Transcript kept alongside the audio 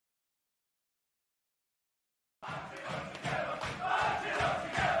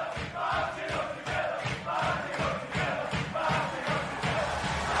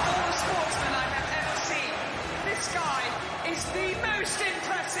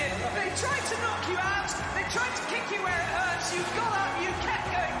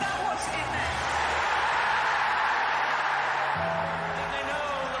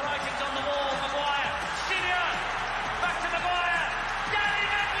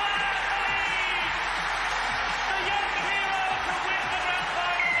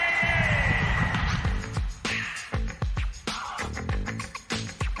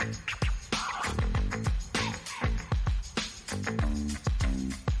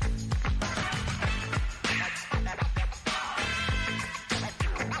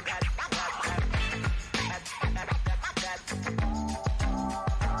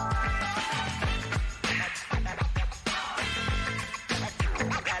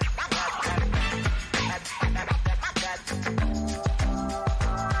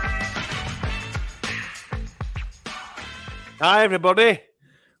Hi, everybody.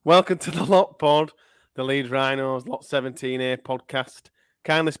 Welcome to the Lot Pod, the Leeds Rhinos Lot 17A podcast,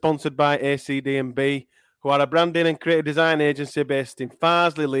 kindly sponsored by ACD&B, who are a branding and creative design agency based in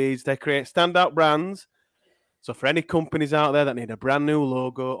Farsley, Leeds. They create standout brands. So for any companies out there that need a brand new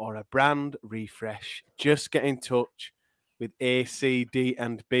logo or a brand refresh, just get in touch with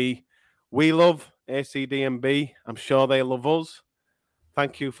ACD&B. We love ACD&B. I'm sure they love us.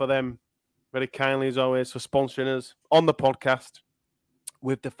 Thank you for them very kindly, as always, for sponsoring us on the podcast,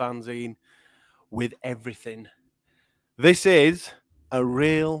 with the fanzine, with everything. This is a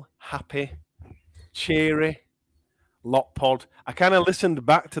real happy, cheery Lot Pod. I kind of listened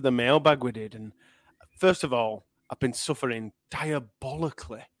back to the mailbag we did, and first of all, I've been suffering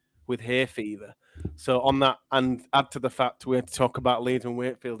diabolically with hay fever. So on that, and add to the fact we had to talk about Leeds and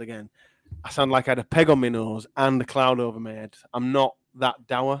Wakefield again, I sound like I had a peg on my nose and a cloud over my head. I'm not that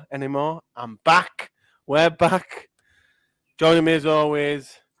dour anymore. I'm back. We're back. Joining me as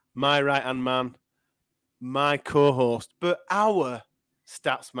always, my right-hand man, my co-host, but our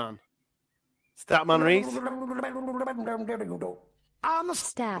stats man. Statman Reese. I'm a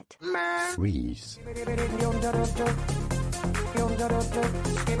stat man. Freeze.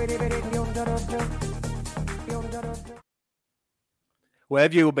 Where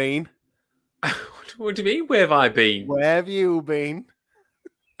have you been? What do you mean? Where have I been? Where have you been?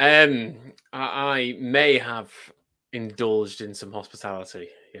 I may have indulged in some hospitality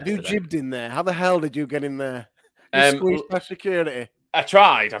yesterday. You jibbed in there. How the hell did you get in there? You squeezed past security. I've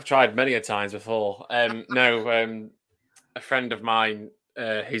tried many a times before. A friend of mine,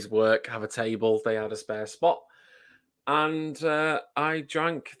 his work, have a table. They had a spare spot, and I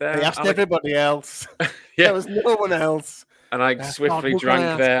drank there. They asked everybody else. Yeah. There was no one else. And I swiftly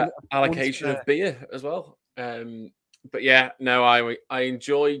drank their allocation of beer as well. But yeah, no, I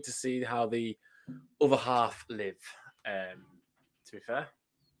enjoyed to see how the other half live. To be fair.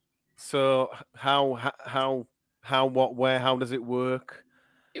 So how, what, where, how does it work?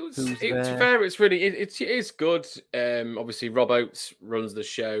 It's fair. It's really it is good. Obviously Rob Oates runs the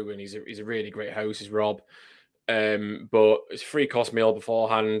show, and he's a really great host. Is Rob. But it's a free cost meal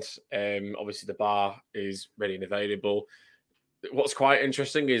beforehand. Obviously the bar is ready and available. What's quite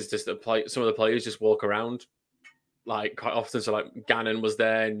interesting is just some of the players just walk around like quite often. So like Gannon was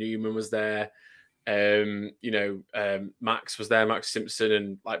there, Newman was there, Max was there, Max Simpson,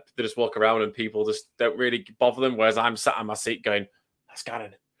 and like they just walk around and people just don't really bother them. Whereas I'm sat on my seat going, "That's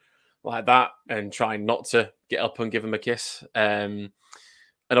Gannon," like that, and trying not to get up and give him a kiss. And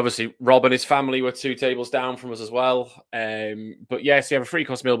obviously Rob and his family were 2 tables down from us as well. But yes, you have a free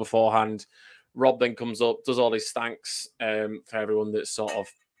course meal beforehand. Rob then comes up, does all his thanks for everyone that's sort of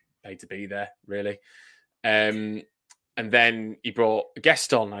paid to be there, really. And then he brought a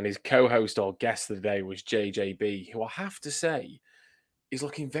guest on, and his co-host or guest of the day was JJB, who I have to say is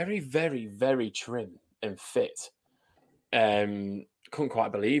looking very, very, very trim and fit. Couldn't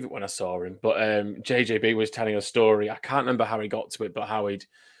quite believe it when I saw him. But JJB was telling a story. I can't remember how he got to it, but how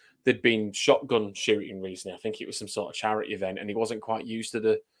they'd been shotgun shooting recently. I think it was some sort of charity event, and he wasn't quite used to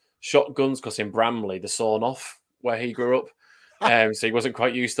the shotguns because in Bramley they're sawn off where he grew up, so he wasn't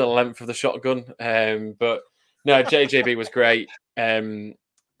quite used to the length of the shotgun. But no, JJB was great. And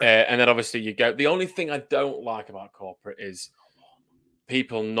then obviously you go. The only thing I don't like about corporate is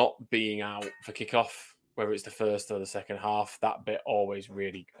people not being out for kickoff, whether it's the first or the second half. That bit always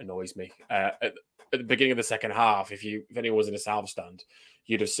really annoys me. At the beginning of the second half, if anyone was in a south stand,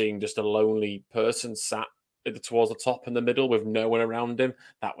 you'd have seen just a lonely person sat towards the top in the middle with no one around him.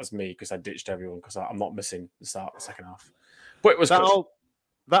 That was me because I ditched everyone because I'm not missing the start of the second half. But it was good.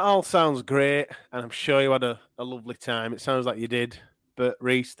 That all sounds great, and I'm sure you had a lovely time. It sounds like you did. But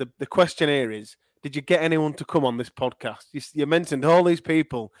Reese, the question here is, did you get anyone to come on this podcast? You mentioned all these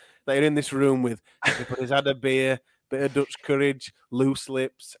people that you're in this room with. Everybody's had a beer, bit of Dutch courage, loose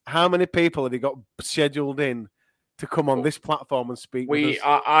lips. How many people have you got scheduled in to come on this platform and speak with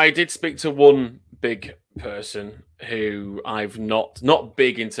us? I did speak to one big person who I've not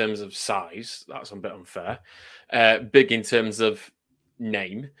big in terms of size. That's a bit unfair. Big in terms of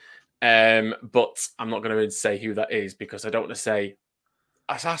name. But I'm not going to say who that is because I don't want to say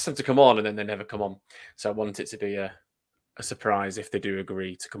I asked them to come on and then they never come on. So I want it to be a surprise if they do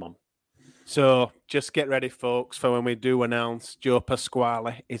agree to come on. So just get ready, folks, for when we do announce Joe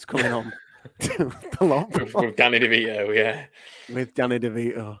Pasquale is coming on. with Danny DeVito, yeah. With Danny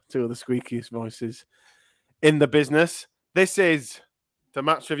DeVito, 2 of the squeakiest voices in the business. This is the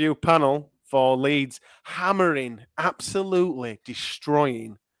match review panel for Leeds, hammering, absolutely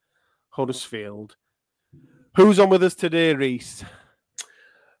destroying Huddersfield. Who's on with us today, Reese?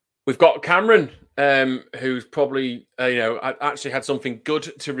 We've got Cameron who's probably actually had something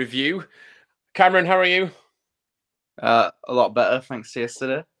good to review. Cameron, how are you? A lot better, thanks to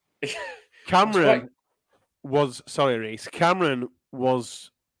yesterday. Cameron was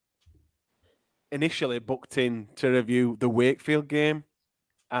initially booked in to review the Wakefield game,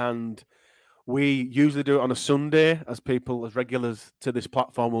 and we usually do it on a Sunday, as regulars to this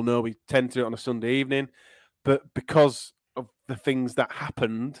platform will know. We tend to do it on a Sunday evening, but because of the things that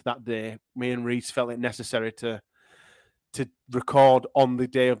happened that day, me and Reese felt it necessary to record on the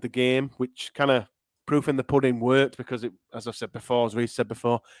day of the game, which kind of proof in the pudding worked, because as I've said before, as Reese said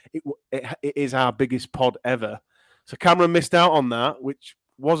before, it is our biggest pod ever. So Cameron missed out on that, which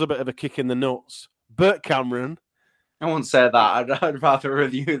was a bit of a kick in the nuts. But Cameron, I won't say that. I'd rather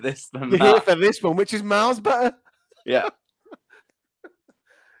review this than you're that. here for this one, which is miles better. Yeah.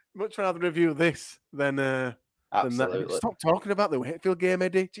 Much rather review this than Absolutely. that. Stop talking about the Wakefield game,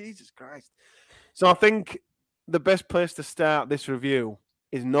 Eddie. Jesus Christ. So I think the best place to start this review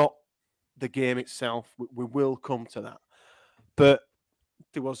is not the game itself. We will come to that. But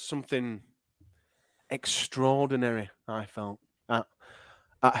there was something extraordinary, I felt, at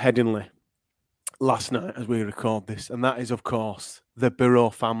Headingley last night as we record this. And that is, of course, the Burrow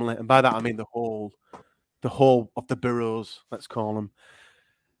family. And by that, I mean the whole of the Burrows, let's call them.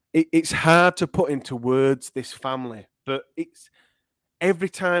 It's hard to put into words, this family, but it's every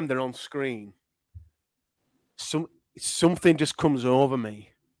time they're on screen, something just comes over me.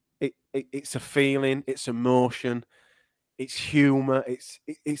 It's a feeling, it's emotion, it's humor,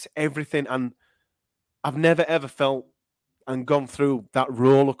 it's everything. And I've never ever felt and gone through that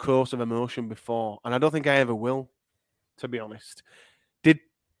roller coaster of emotion before, and I don't think I ever will, to be honest. Did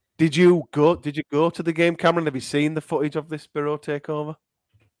you go to the game, Cameron? Have you seen the footage of this Burrow takeover?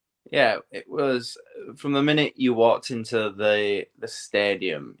 Yeah, it was from the minute you walked into the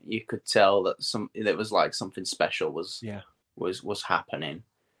stadium, you could tell that it was like something special was happening.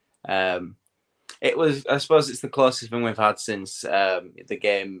 It was, I suppose, it's the closest thing we've had since the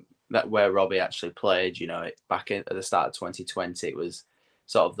game where Robbie actually played. Back at the start of 2020, it was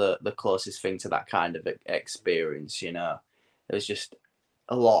sort of the closest thing to that kind of experience. It was just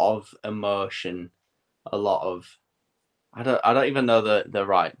a lot of emotion, a lot of. I don't even know the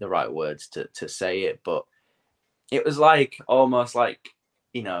right words to say it, but it was almost like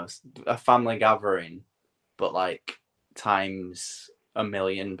a family gathering, but like times a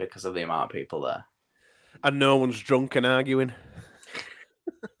million because of the amount of people there. And no one's drunk and arguing.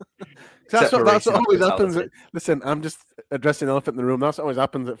 That's what always happens. Listen, I'm just addressing the elephant in the room. That's what always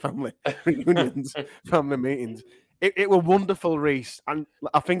happens at family reunions, family meetings. It were wonderful, Reese, and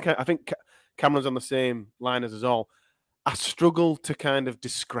I think Cameron's on the same line as us all. I struggle to kind of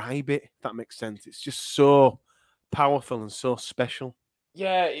describe it, if that makes sense. It's just so powerful and so special.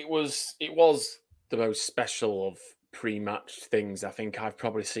 Yeah, it was the most special of pre-match things I think I've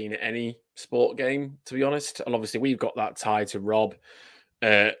probably seen at any sport game, to be honest. And obviously we've got that tie to Rob,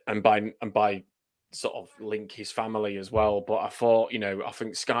 and by sort of link his family as well. But I thought, I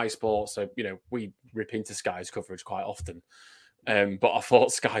think Sky Sports, so we rip into Sky's coverage quite often. But I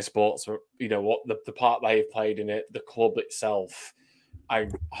thought Sky Sports were, what the part they've played in it, the club itself, I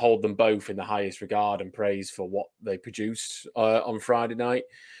hold them both in the highest regard and praise for what they produced on Friday night.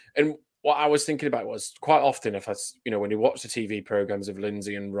 And what I was thinking about was quite often, when you watch the TV programs of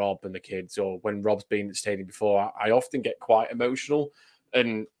Lindsay and Rob and the kids, or when Rob's been at the stadium before, I often get quite emotional,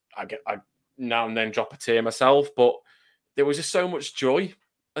 and I now and then drop a tear myself. But there was just so much joy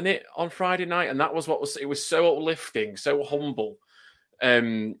in it on Friday night, and that was it was so uplifting, so humble.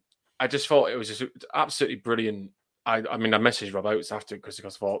 I just thought it was just absolutely brilliant. I messaged Rob Oates after because I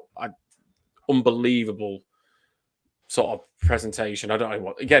thought unbelievable sort of presentation. I don't know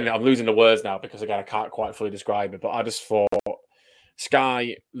what. Again, I'm losing the words now because again I can't quite fully describe it. But I just thought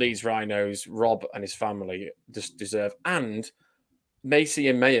Sky, Leeds Rhinos, Rob and his family just deserve. And Macy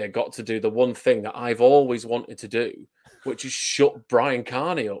and Mayer got to do the one thing that I've always wanted to do, which is shut Brian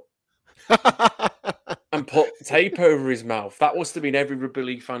Carney up and put tape over his mouth. That must have been every rugby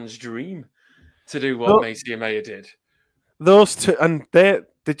league fan's dream to do what Macy and Mayer did. Those two, and they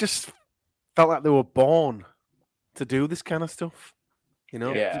just felt like they were born to do this kind of stuff.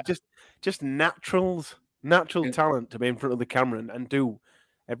 Just natural talent to be in front of the camera and do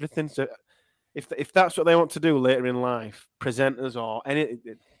everything. So if that's what they want to do later in life, presenters or any,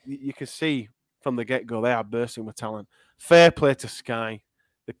 you can see from the get-go they are bursting with talent. Fair play to Sky.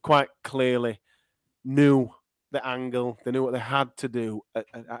 They quite clearly knew the angle. They knew what they had to do,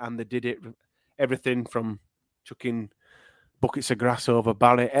 and they did it. Everything from chucking buckets of grass over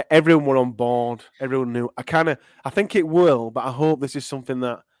Barry. Everyone were on board. Everyone knew. I think it will, but I hope this is something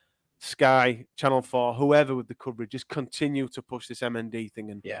that Sky, Channel 4, whoever with the coverage, just continue to push this MND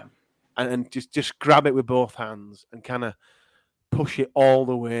thing and just grab it with both hands and kind of push it all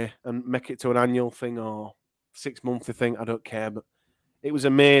the way and make it to an annual thing or 6-monthly thing. I don't care, but it was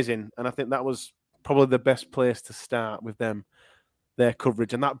amazing. And I think that was probably the best place to start with them, their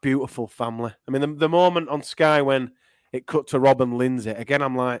coverage and that beautiful family. I mean, the moment on Sky when it cut to Rob and Lindsay, again,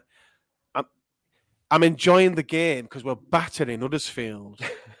 I'm like, I'm enjoying the game because we're battering Huddersfield.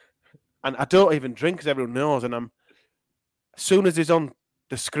 And I don't even drink, as everyone knows. And as soon as he's on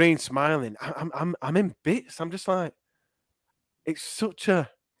the screen smiling, I'm in bits. I'm just like, it's so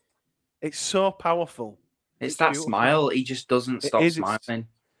powerful. It's that beautiful smile. He just doesn't stop smiling.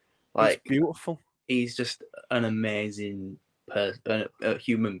 Like, it's beautiful. He's just an amazing person, a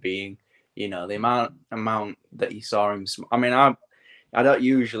human being. You know, the amount that you saw him. I mean, I don't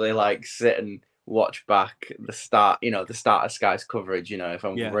usually like sit and watch back the start of Sky's coverage. You know, if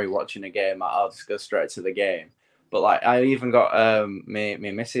I'm rewatching a game, I'll just go straight to the game. But like, I even got my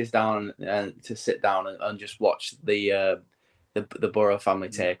missus down to sit down and just watch the Borough family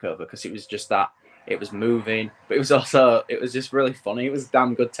takeover, because it was just that. It was moving, but it was just really funny. It was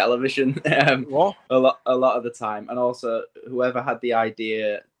damn good television a lot of the time. And also, whoever had the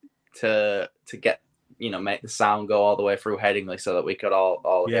idea to get, make the sound go all the way through Headingley so that we could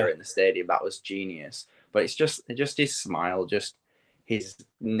all hear it in the stadium, that was genius. But it's just his smile, just his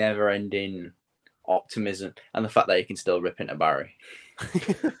never-ending optimism, and the fact that he can still rip into Barry.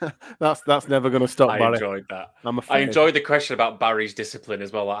 that's never going to stop. I Barry. Enjoyed that. I enjoyed the question about Barry's discipline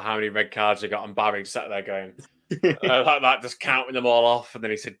as well, like how many red cards he got, and Barry sat there going like that, just counting them all off, and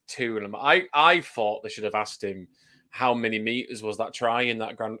then he said 2, and I thought they should have asked him how many meters was that try in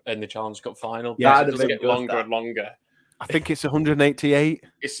the Challenge Cup final. Yeah, it does get longer and longer. I think it's 188.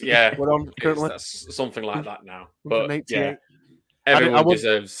 We're on currently. That's something like that now. But yeah. Everyone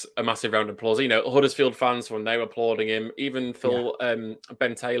deserves a massive round of applause. Huddersfield fans, when they were applauding him, even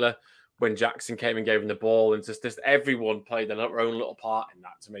Ben Taylor, when Jackson came and gave him the ball, and just everyone played their own little part in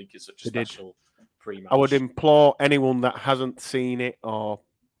that to make it such a special pre-match. I would implore anyone that hasn't seen it or,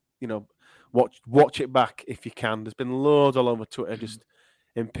 watch it back if you can. There's been loads all over Twitter just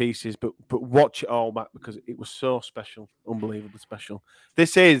in pieces, but watch it all back because it was so special, unbelievably special.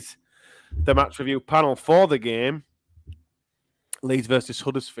 This is the match review panel for the game. Leeds versus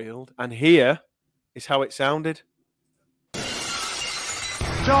Huddersfield, and here is how it sounded.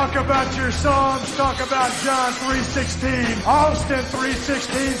 Talk about your songs, talk about John 3:16. Austin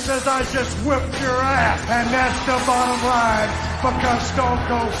 3:16 says I just whipped your ass, and that's the bottom line because Stone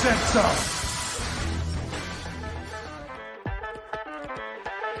Cold said so.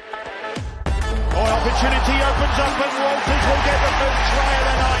 Opportunity opens up and Walters will get the first try of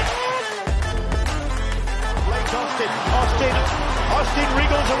the night. Austin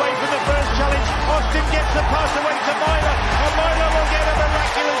wriggles away from the first challenge. Austin gets the pass away to Myler, and Myler will get a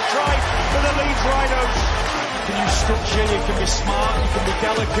miraculous try for the Leeds Rhinos. Can you structure, you can be smart, you can be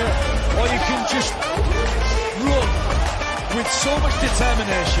delicate, or you can just run with so much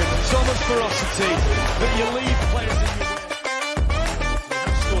determination, so much ferocity that you leave players in your way.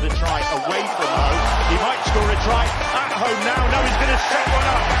 He scored a try away from home. He might score a try at home now. No, he's going to set one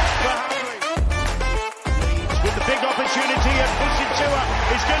up for with the big opportunity and pushing to her.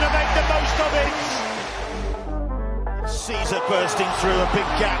 He's going to make the most of it. Caesar bursting through a big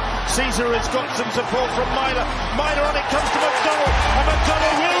gap. Caesar has got some support from Myler. Myler on it comes to McDonald. And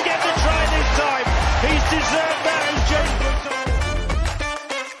McDonald will get the try this time. He's deserved that as James McDonald.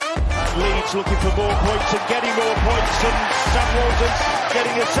 And Leeds looking for more points and getting more points. And Sam Walters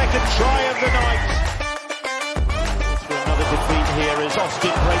getting a second try of the night. Defeat here as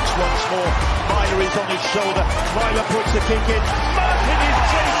Austin breaks once more. Myler is on his shoulder. Myler puts the kick in. Martin is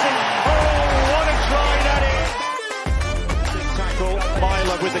chasing. Oh, what a try that is. Tackle.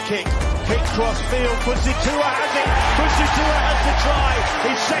 Myler with the kick. Kick cross field. Puts it to her. Has it. Puts it to her. Has the try.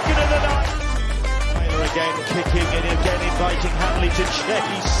 His second of the night. Myler again kicking and again inviting Hanley to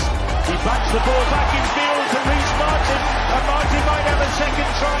chase. He backs the ball back in field to reach Martin. And Martin might have a second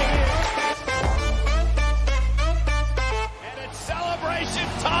try here.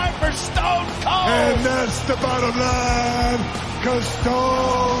 Time for Stone Cold! And that's the bottom line, because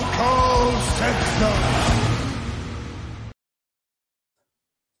Stone Cold said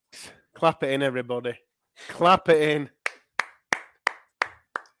so. Clap it in, everybody. Clap it in.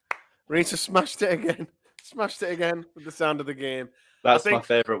 Rita smashed it again. Smashed it again with the sound of the game. That's my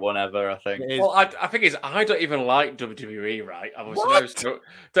favourite one ever, I think. Well, I think I don't even like WWE, right? I know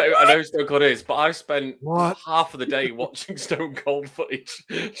Stone Cold is, but I spent half of the day watching Stone Cold footage,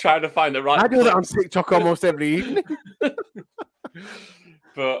 trying to find the right. I do that on TikTok almost every evening.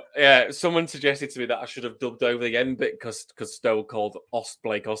 But yeah, someone suggested to me that I should have dubbed over the end bit because Stone Cold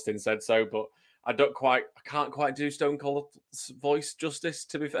Blake Austin said so, but I can't quite do Stone Cold's voice justice,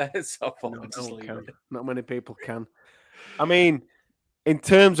 to be fair. So I thought I'd just leave it. Not many people can. I mean, in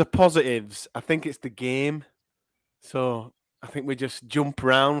terms of positives, I think it's the game. So I think we just jump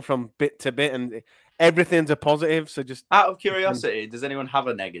around from bit to bit, and everything's a positive. So just out of curiosity, does anyone have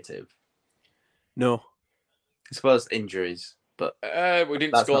a negative? No. I suppose injuries, but we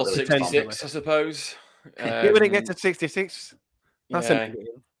didn't score 66, I suppose. We didn't get to 66. That's a negative.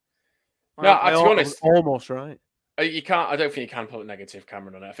 No, to be honest, almost right. You can't. I don't think you can put a negative,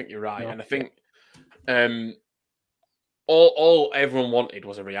 Cameron, on it. I think you're right, and I think all everyone wanted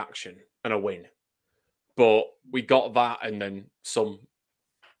was a reaction and a win, but we got that, and then some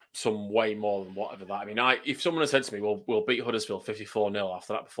way more than whatever that. I mean, if someone had said to me, "We'll beat Huddersfield 54-0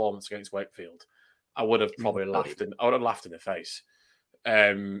 after that performance against Wakefield," I would have probably laughed, and I would have laughed in the face.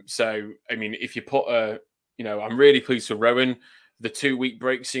 So, I mean, if you put I'm really pleased with Rowan. The 2-week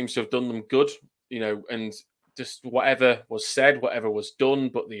break seems to have done them good, and just whatever was said, whatever was done,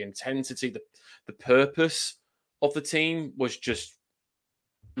 but the intensity, the purpose of the team was just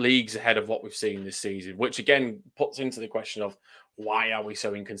leagues ahead of what we've seen this season, which again puts into the question of why are we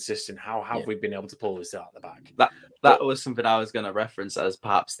so inconsistent? How have we been able to pull this out of the bag? That was something I was going to reference as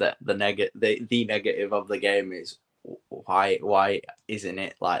perhaps the negative of the game is why isn't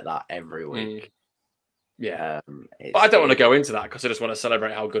it like that every week? Yeah, but I don't want to go into that because I just want to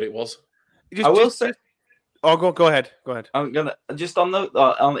celebrate how good it was. I will say. Oh, go ahead. I'm gonna just on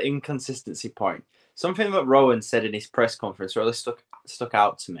the inconsistency point. Something that Rowan said in his press conference really stuck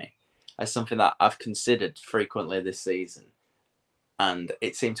out to me as something that I've considered frequently this season, and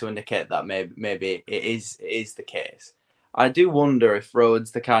it seemed to indicate that maybe it is the case. I do wonder if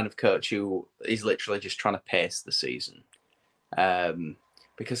Rowan's the kind of coach who is literally just trying to pace the season.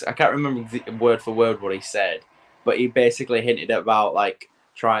 Because I can't remember the word for word what he said, but he basically hinted about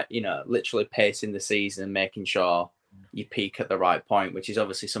literally pacing the season and making sure you peak at the right point, which is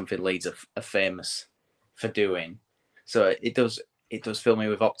obviously something Leeds are famous for doing. So it does fill me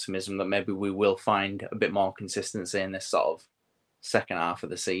with optimism that maybe we will find a bit more consistency in this sort of second half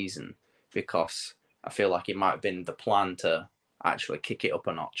of the season, because I feel like it might have been the plan to actually kick it up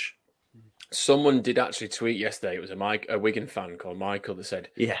a notch. Someone did actually tweet yesterday. It was a Wigan fan called Michael that said,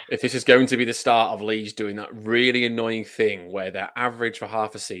 if this is going to be the start of Leeds doing that really annoying thing where they're average for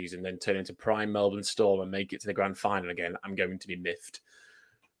half a season, then turn into prime Melbourne Storm and make it to the grand final again, I'm going to be miffed.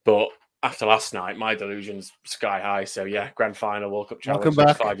 But after last night, my delusion's sky high. So yeah, grand final, World Cup challenge,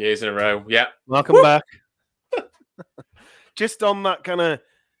 5 years in a row. Yeah. Welcome back. Just on that kind of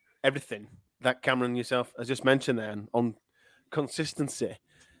everything that Cameron yourself has just mentioned there, on consistency.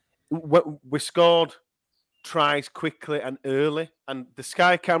 We scored tries quickly and early, and the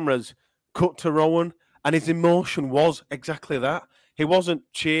Sky cameras cut to Rowan, and his emotion was exactly that. He wasn't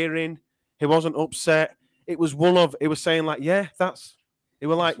cheering, he wasn't upset. It was he was saying like, that's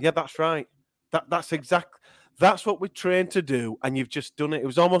right. That's what we trained to do, and you've just done it. It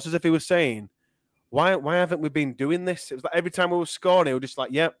was almost as if he was saying, why haven't we been doing this? It was like every time we were scoring, he was just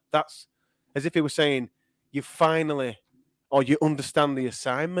like, that's as if he was saying, you finally. Or you understand the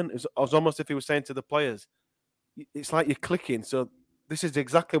assignment. It was almost if he was saying to the players, it's like you're clicking. So this is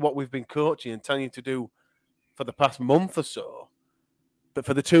exactly what we've been coaching and telling you to do for the past month or so. But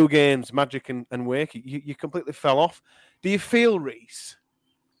for the 2 games, Magic and Wakey, you completely fell off. Do you feel, Reese,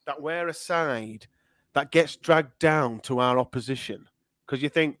 that we're a side that gets dragged down to our opposition? Because you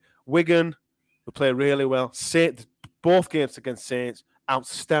think Wigan, we play really well. Both games against Saints,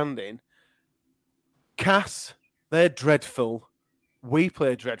 outstanding. Cass, they're dreadful. We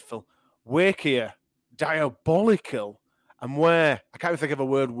play dreadful. Wakey, diabolical. And I can't even think of a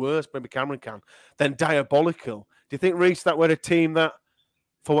word worse, maybe Cameron can, than diabolical. Do you think, Reese, that we're a team that,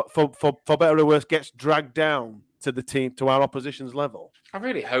 for better or worse, gets dragged down to our opposition's level? I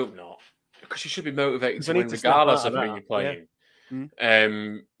really hope not, because you should be motivated to win regardless of who you're playing.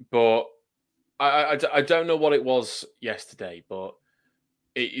 Yeah. But I don't know what it was yesterday, but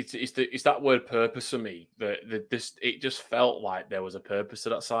it's that word purpose for me. It just felt like there was a purpose to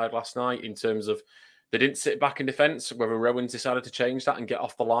that side last night in terms of they didn't sit back in defence, whether Rowan's decided to change that and get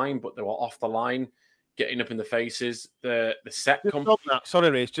off the line, but they were off the line, getting up in the faces. The set...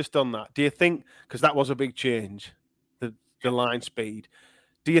 Sorry, Reece, just on that. Do you think, because that was a big change, the line speed,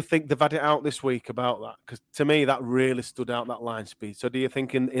 do you think they've had it out this week about that? Because to me, that really stood out, that line speed. So do you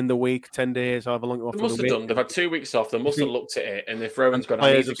think in the week, 10 days, however long it was? They must have done. They've had 2 weeks off. They must have looked at it. And if Rowan's got...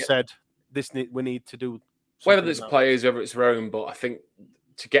 Players have said, we need to do... Whether it's players, whether it's Rowan, but I think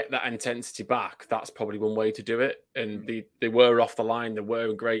to get that intensity back, that's probably one way to do it. And they were off the line. They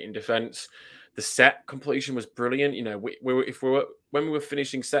were great in defence. The set completion was brilliant. You know, when we were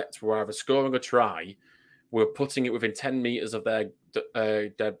finishing sets, we were either scoring a try, we were putting it within 10 metres of their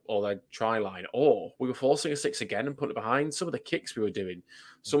try line, or we were forcing a 6 again and putting it behind. Some of the kicks we were doing.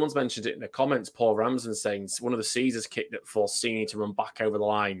 Someone's mentioned it in the comments, Paul Ramsden, saying one of the Caesars kicked that forced Sini to run back over the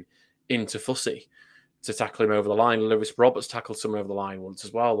line into Fussy to tackle him over the line. Lewis Roberts tackled someone over the line once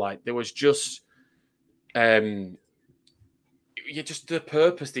as well. Like, there was just... just the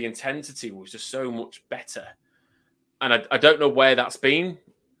purpose, the intensity was just so much better. And I don't know where that's been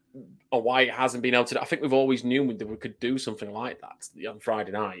or why it hasn't been able to. I think we've always knew that we could do something like that on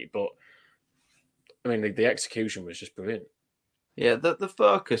Friday night. But, I mean, the execution was just brilliant. Yeah, the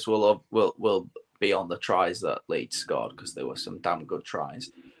focus will be on the tries that Leeds scored, because there were some damn good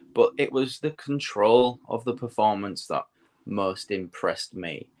tries. But it was the control of the performance that most impressed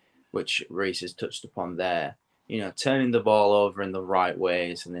me, which Reece has touched upon there. You know, turning the ball over in the right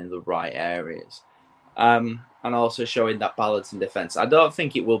ways and in the right areas. And also showing that balance in defence. I don't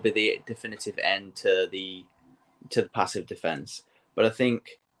think it will be the definitive end to the passive defence, but I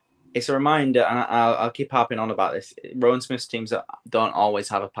think it's a reminder, and I'll keep harping on about this. Rowan Smith's teams that don't always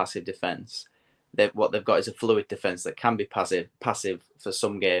have a passive defence. What they've got is a fluid defence that can be passive for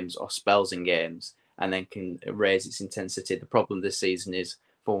some games or spells in games, and then can raise its intensity. The problem this season is,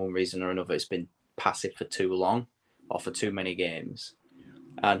 for one reason or another, it's been passive for too long or for too many games.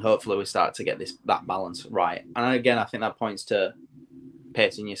 And hopefully we start to get that balance right. And again, I think that points to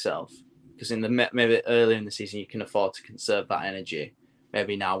pacing yourself, because maybe earlier in the season you can afford to conserve that energy.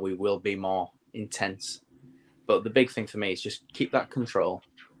 Maybe now we will be more intense. But the big thing for me is just keep that control,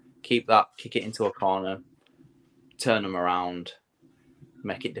 kick it into a corner, turn them around,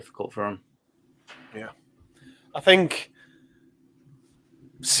 make it difficult for them. Yeah, I think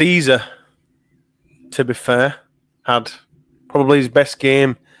Caesar, to be fair, had probably his best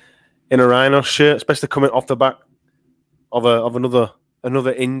game in a Rhino shirt, especially coming off the back of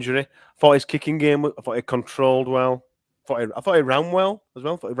another injury. I thought his kicking game, I thought he controlled well. I thought he ran well as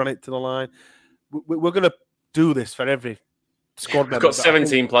well. I thought he ran it to the line. We're going to do this for every squad member. We've got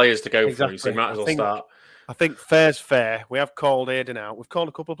 17 players to go through, so you might as well start. I think fair's fair. We have called Aiden out. We've called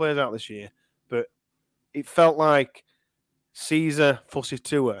a couple of players out this year, but it felt like Caesar, Fussy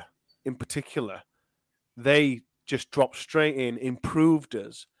Tua in particular, they just dropped straight in, improved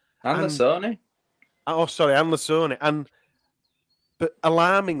us. And Lasoni. Oh, sorry, and Lasoni. But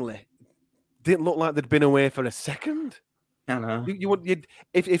alarmingly, didn't look like they'd been away for a second. I know.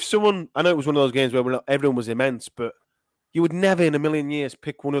 If someone, I know it was one of those games where everyone was immense, but you would never in a million years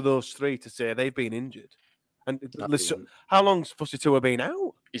pick one of those three to say they've been injured. And how long's Fussy Tua been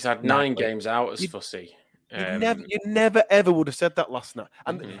out? He's had 9 games out as Fussy. You never ever would have said that last night.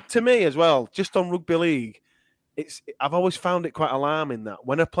 And to me as well, just on rugby league, I've always found it quite alarming that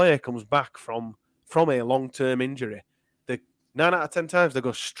when a player comes back from a long-term injury, 9 out of 10 times they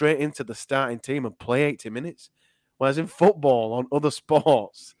go straight into the starting team and play 80 minutes. Whereas in football, on other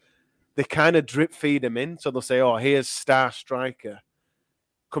sports, they kind of drip feed him in. So they'll say, oh, here's star striker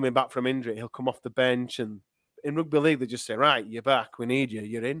coming back from injury. He'll come off the bench. And in rugby league, they just say, right, you're back. We need you.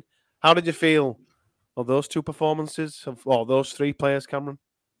 You're in. How did you feel of those two performances, of those 3 players, Cameron?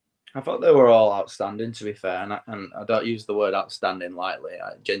 I thought they were all outstanding, to be fair. And I don't use the word outstanding lightly.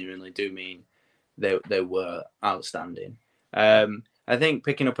 I genuinely do mean they were outstanding. I think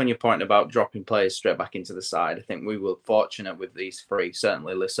picking up on your point about dropping players straight back into the side, I think we were fortunate with these 3,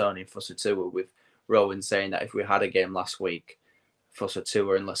 certainly Lasoni and Fussy Tua, with Rowan saying that if we had a game last week, Fussy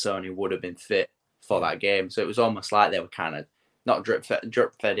Tua and Lasoni would have been fit for that game. So it was almost like they were kind of not drip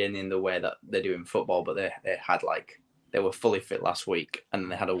fed in the way that they do in football, but they were fully fit last week, and then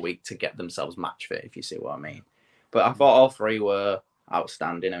they had a week to get themselves match fit, if you see what I mean. But I thought all 3 were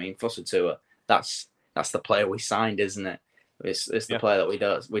outstanding. I mean, Fussy Tua, that's the player we signed, isn't it? It's the player that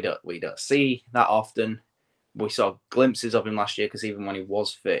we don't see that often. We saw glimpses of him last year, because even when he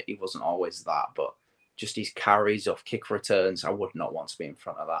was fit, he wasn't always that. But just his carries off kick returns, I would not want to be in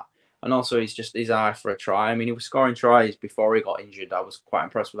front of that. And also, he's just his eye for a try. I mean, he was scoring tries before he got injured. I was quite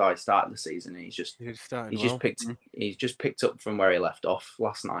impressed with how he started the season. He's just picked up from where he left off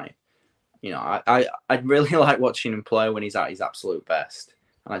last night. You know, I really like watching him play when he's at his absolute best,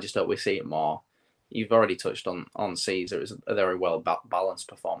 and I just hope we see it more. You've already touched on Caesar. It was a very well balanced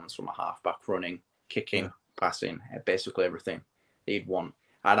performance from a halfback, running, kicking, passing, basically everything he'd want.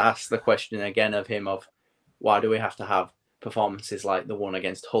 I'd ask the question again of him of why do we have to have performances like the one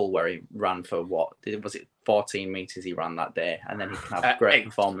against Hull where he ran for was it 14 metres he ran that day, and then he can have great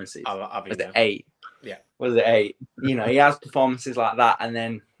performances. 8. Was it 8? You know, he has performances like that, and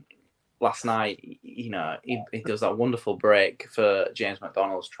then last night, you know, he does that wonderful break for James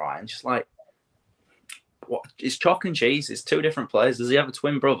McDonald's try, and just like, what? It's chalk and cheese. It's 2 different players. Does he have a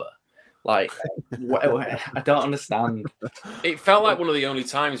twin brother? Like, I don't understand. It felt like one of the only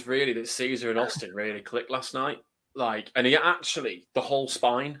times really that Caesar and Austin really clicked last night. Like, and he actually, the whole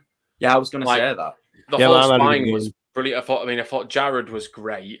spine. Yeah, I was going to say that. The whole spine was brilliant. I thought Jared was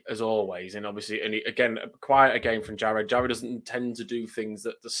great as always, and obviously, again, quite a game from Jared. Jared doesn't tend to do things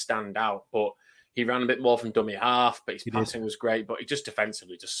that stand out, but he ran a bit more from dummy half. But his passing was great, but he just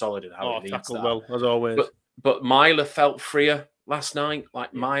defensively just solid in how he leads that. Well, as always. But Myler felt freer last night.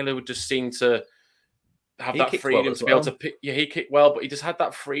 Like Myler would just seem to have that freedom to be able to pick. Yeah, he kicked well, but he just had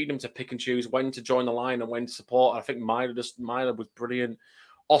that freedom to pick and choose when to join the line and when to support. I think Myler was brilliant.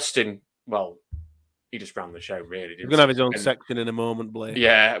 Austin, well, he just ran the show, really. He's going to have his own section in a moment, Blake.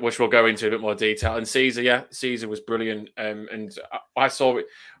 Yeah, which we'll go into a bit more detail. And Caesar was brilliant. And I saw it.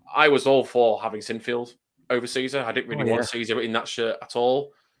 I was all for having Sinfield over Caesar. I didn't really want Caesar in that shirt at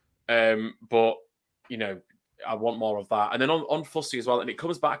all. But, you know, I want more of that. And then on Fussy as well, and it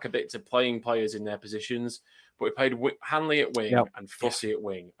comes back a bit to playing players in their positions. But we played Hanley at wing and Fussy at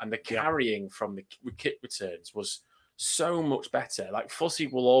wing. And the carrying from the kick returns was so much better. Like Fussy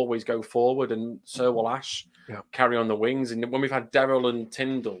will always go forward, and so will Ash carry on the wings. And when we've had Daryl and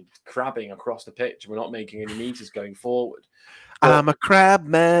Tyndall crabbing across the pitch, we're not making any meters going forward. I'm a crab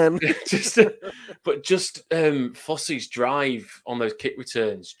man. But Fussy's drive on those kick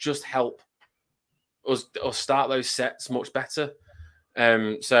returns just help us start those sets much better.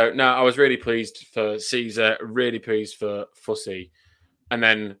 So no, I was really pleased for Caesar, really pleased for Fussy, and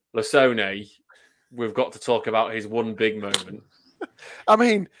then Lasone. We've got to talk about his one big moment. I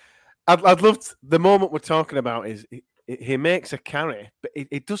mean, I'd love the moment we're talking about is he makes a carry, but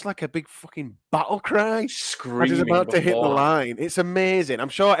it does like a big fucking battle cry. Screaming. As he's about to hit the line. It's amazing. I'm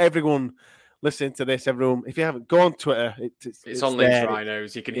sure everyone listening to this, if you haven't, go on Twitter. It's on Leeds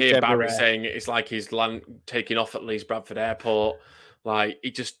Rhinos. You can hear Barry saying it's like he's taking off at Leeds Bradford Airport. Like,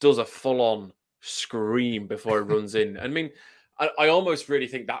 he just does a full-on scream before he runs in. I mean, I almost really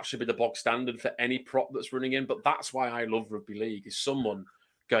think that should be the bog standard for any prop that's running in, but that's why I love rugby league, is someone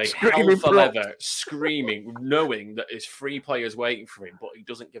going hell for leather, screaming, knowing that there's 3 players waiting for him, but he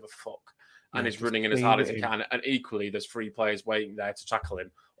doesn't give a fuck and is running in as hard as he can. And equally, there's 3 players waiting there to tackle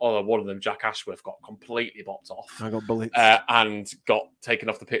him, although one of them, Jack Ashworth, got completely bopped off. I got bullets. And got taken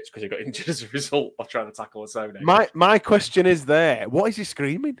off the pitch because he got injured as a result of trying to tackle Lasone. My question is what is he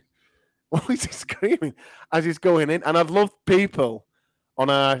screaming? What is he screaming as he's going in? And I'd love people on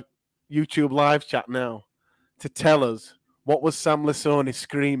our YouTube live chat now to tell us what was Sam Lasone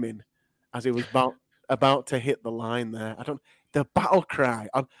screaming as he was about to hit the line there. The battle cry.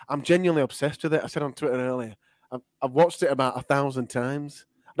 I'm genuinely obsessed with it. I said on Twitter earlier, I've watched it about 1,000 times.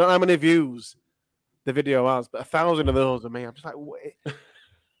 I don't know how many views the video has, but 1,000 of those are me. I'm just like, wait.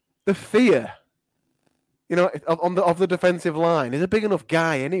 The fear, you know, of the defensive line. He's a big enough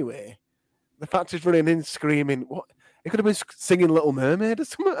guy anyway. The fact he's running in screaming, what? He could have been singing Little Mermaid or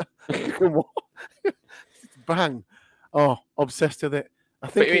something. What? Bang. Oh, obsessed with it. I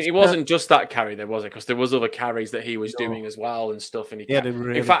think it wasn't just that carry, there was it? Because there was other carries that he was doing as well and stuff. And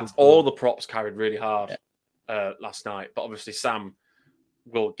in fact, all the props carried really hard last night. But obviously, Sam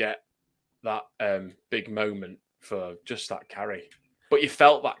will get that big moment for just that carry. But you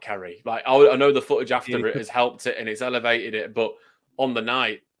felt that carry. Like, I know the footage after it has helped it and it's elevated it. But on the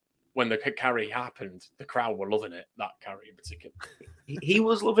night, when the carry happened, the crowd were loving it, that carry in particular. He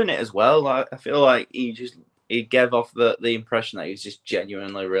was loving it as well. I feel like he gave off the impression that he was just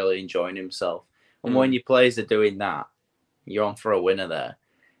genuinely really enjoying himself. And when your players are doing that, you're on for a winner there.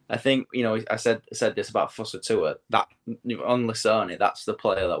 I think, you know, I said this about Fussatua, that on Lasone, that's the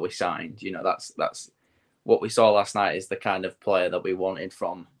player that we signed. You know, that's what we saw last night is the kind of player that we wanted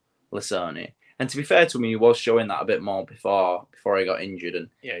from Lasone. And to be fair to him, he was showing that a bit more before he got injured. And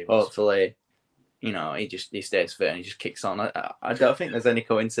hopefully, you know, he stays fit and he just kicks on. I don't think there's any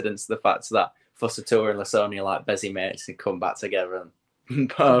coincidence the fact that Fussatua and Lasone are like busy mates and come back together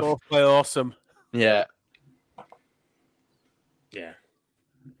and both play awesome. Yeah. Yeah.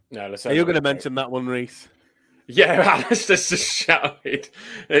 No, Lasone. Are you going to mention that one, Reese? Yeah, Alistair just shouted.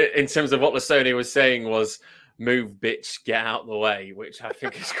 In terms of what Lasone was saying was, "Move, bitch, get out the way," which I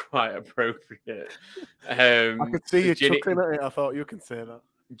think is quite appropriate. I could see you chuckling at it. I thought you could say that.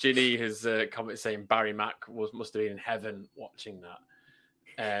 Ginny has commented saying Barry Mack must have been in heaven watching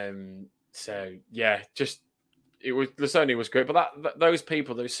that. So yeah, Lasone was great, but those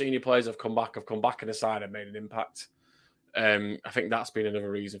people, those senior players have come back in the side and made an impact. I think that's been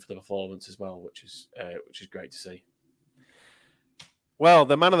another reason for the performance as well, which is great to see. Well,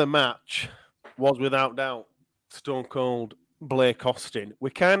 the man of the match was without doubt Stone Cold Blake Austin. We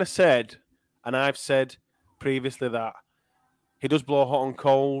kind of said, and I've said previously, that he does blow hot and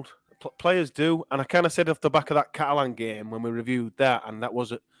cold. Players do. And I kind of said off the back of that Catalan game when we reviewed that, and that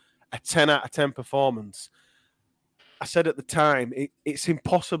was a 10 out of 10 performance. I said at the time, it's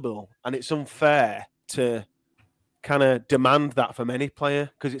impossible and it's unfair to kind of demand that from any player,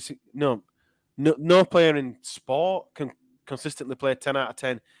 because it's no player in sport can consistently play 10 out of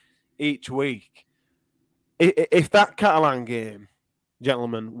 10 each week. If that Catalan game,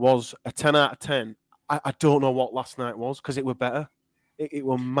 gentlemen, was a 10 out of 10, I don't know what last night was, because it were better. It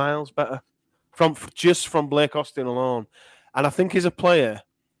were miles better from Blake Austin alone. And I think he's a player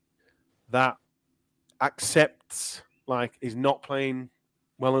that accepts like he's not playing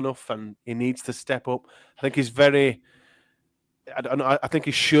well enough and he needs to step up. I think he's very... I think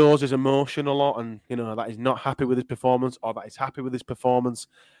he shows his emotion a lot, and that he's not happy with his performance or that he's happy with his performance.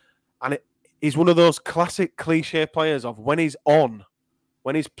 And he's one of those classic cliche players of when he's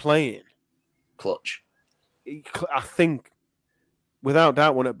playing, clutch. I think, without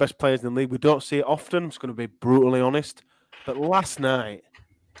doubt, one of the best players in the league. We don't see it often. I'm just going to be brutally honest. But last night,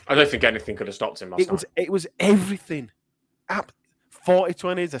 I don't think anything could have stopped him last night. It was everything.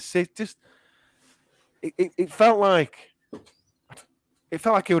 40-20s, assist. Just it felt like. It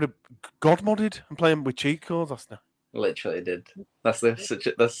felt like he would have god-modded and playing with cheat codes last night. Literally did. That's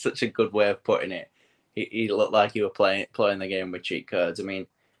such a good way of putting it. He looked like he was playing the game with cheat codes. I mean,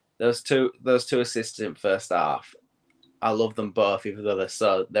 those two assists in first half, I love them both, even though they're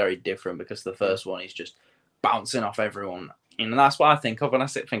so very different, because the first one is just bouncing off everyone. And that's what I think of when I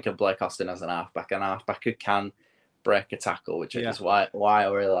think of Blake Austin as an halfback who can break a tackle, which is why I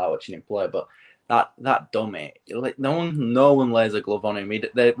really like watching him play. But that dummy, like no one lays a glove on him. We'd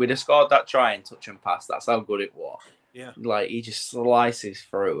have scored that try and touch and pass. That's how good it was. Yeah, like he just slices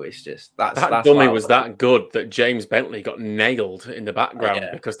through. It's just that dummy was that good that James Bentley got nailed in the background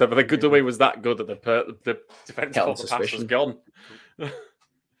because the dummy was that good that the defense thought the pass was gone.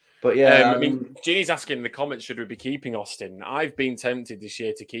 But yeah, I mean, Ginny's asking in the comments, should we be keeping Austin? I've been tempted this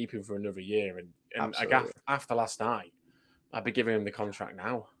year to keep him for another year, and after last night, I'd be giving him the contract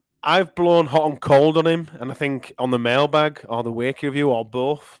now. I've blown hot and cold on him, and I think on the mailbag or the Wakey review or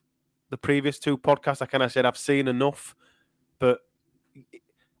both, the previous two podcasts, I kind of said I've seen enough, but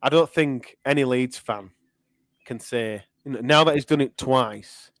I don't think any Leeds fan can say, now that he's done it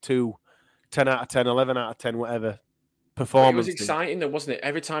twice, 10 out of 10, 11 out of 10, whatever performance. It was exciting though, wasn't it?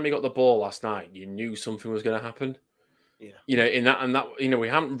 Every time he got the ball last night, you knew something was going to happen. Yeah. We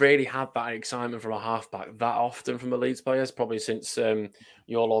haven't really had that excitement from a halfback that often from the Leeds players, probably since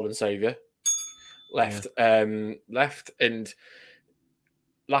your Lord and Saviour left. And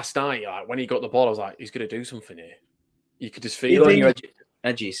last night, when he got the ball, I was like, he's going to do something here. You could just feel it. Your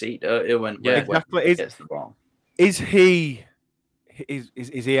edgy seat. When he gets the ball. Is he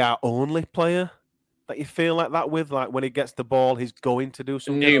our only player that you feel like that with? Like when he gets the ball, he's going to do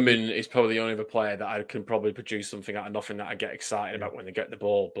something? Newman is probably the only other player that I can probably produce something out of nothing that I get excited about when they get the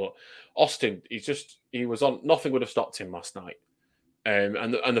ball. But Austin, he was on. Nothing would have stopped him last night.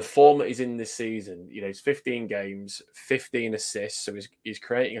 And the form that he's in this season, he's 15 games, 15 assists, so he's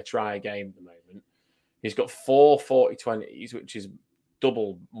creating a try a game at the moment. He's got 4 40-20s, which is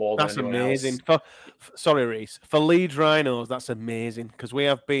double more than anyone else. That's amazing. Sorry, Reese. For Leeds Rhinos, that's amazing, because we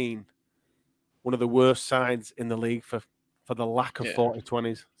have been one of the worst sides in the league for the lack of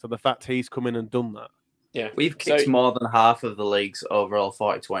 40-20s. So the fact he's come in and done that. Yeah, we've kicked more than half of the league's overall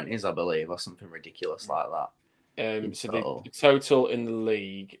 40-20s, I believe, or something ridiculous like that. So the total in the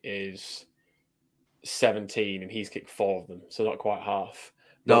league is 17, and he's kicked 4 of them, so not quite half.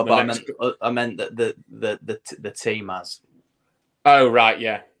 No, but I meant that the team has. Oh right,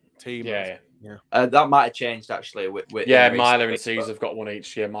 yeah, team. Yeah. That might have changed actually. With Myler and C's have got one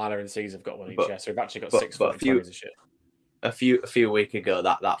each. Yeah, Myler and C's have got one each. So we've actually got 6 40-20s of shit. A few weeks ago,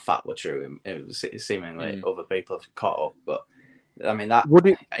 that fact was true. It was seemingly other people have caught up, but. I mean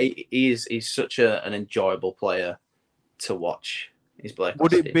he's such an enjoyable player to watch. He's Blake.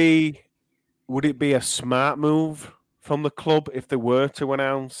 Would it be a smart move from the club if they were to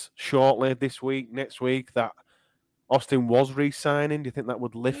announce shortly this week, next week, that Austin was re-signing? Do you think that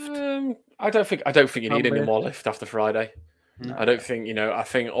would lift? I don't think you need any more lift after Friday. No. I don't think I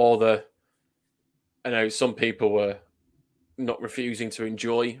think I know some people were not refusing to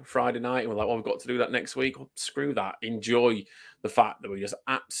enjoy Friday night and we're like, well, we've got to do that next week. Well, screw that. Enjoy the fact that we just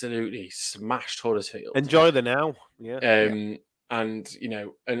absolutely smashed Huddersfield. Enjoy the now. Yeah. And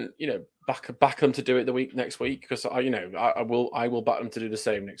back them to do it the next week because I will back them to do the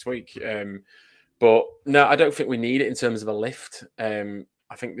same next week. But no, I don't think we need it in terms of a lift.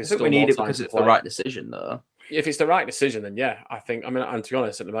 I think we need it because it's the right decision, though. If it's the right decision, then yeah, I think. I mean, and to be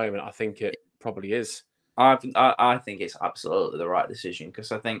honest, at the moment, I think it probably is. I think it's absolutely the right decision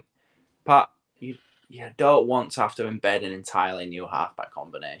because I think, Pat, you don't want to have to embed an entirely new halfback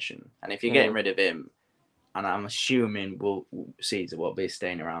combination, and if you're getting rid of him, and I'm assuming Caesar will be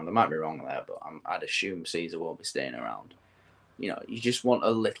staying around. I might be wrong there, but I'd assume Caesar will be staying around. You just want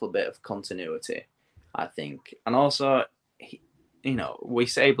a little bit of continuity, I think, and also, we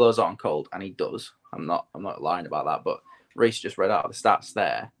say he blows on cold, and he does. I'm not lying about that, but Reece just read out the stats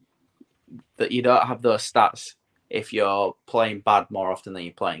there that you don't have those stats if you're playing bad more often than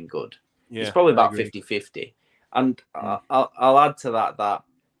you're playing good. Yeah, it's probably about 50-50. And I'll add to that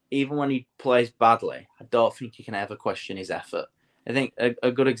even when he plays badly, I don't think you can ever question his effort. I think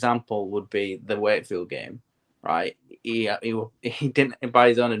a good example would be the Wakefield game, right? He didn't, by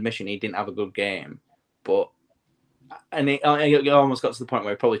his own admission, he didn't have a good game, and he almost got to the point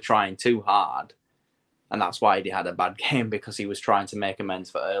where he probably trying too hard, and that's why he had a bad game because he was trying to make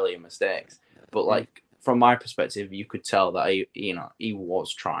amends for earlier mistakes. But from my perspective, you could tell that he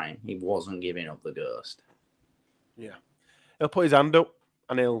was trying. He wasn't giving up the ghost. Yeah, he'll put his hand up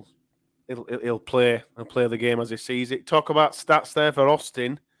and he'll play the game as he sees it. Talk about stats there for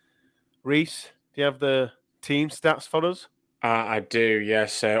Austin. Reece, do you have the team stats for us? I do,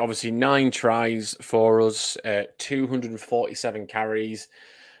 yes. So obviously 9 tries for us, 247 carries.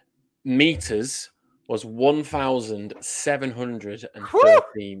 Meters was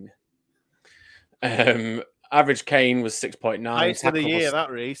 1,713. Average Kane was 6.9. Highest of the year, that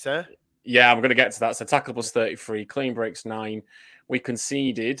Reece, eh? Yeah, I'm going to get to that. So tackle plus 33, clean breaks 9. We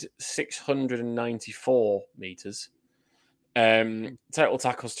conceded 694 meters. Total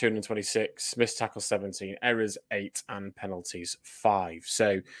tackles 226, missed tackles 17, errors 8, and penalties 5.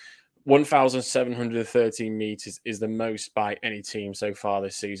 So 1,713 meters is the most by any team so far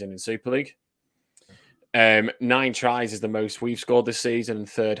this season in Super League. 9 tries is the most we've scored this season and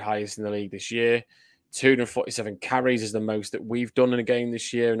third highest in the league this year. 247 carries is the most that we've done in a game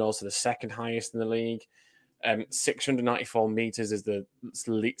this year and also the second highest in the league. 694 meters is the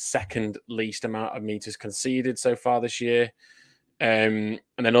second least amount of meters conceded so far this year. And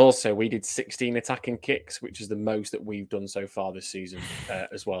then also we did 16 attacking kicks, which is the most that we've done so far this season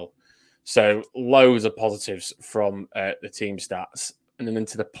as well. So loads of positives from the team stats. And then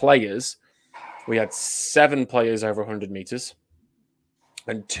into the players, we had 7 players over 100 meters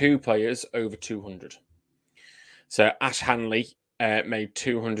and 2 players over 200. So Ash Hanley made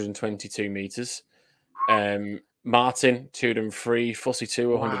 222 meters. Martin, 203, Fussy 2,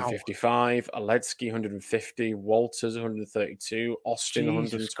 155, Aledzki, 150, Walters, 132, Austin,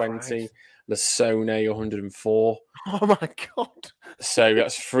 Jesus 120, Lasone, 104. Oh my God. So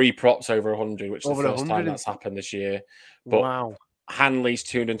that's 3 props over 100, which is the first time that's happened this year. But wow. Hanley's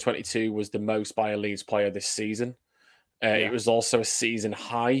 222 was the most by a Leeds player this season. It was also a season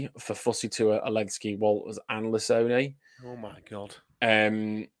high for Fussy 2, Aledzki, Walters, and Lasone. Oh my God.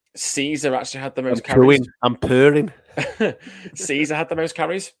 Caesar actually had the most carries. I'm purring. Caesar had the most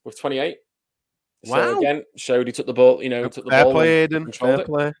carries with 28. Wow. So again, showed he took the ball, took the ball. Play, Aiden. Fair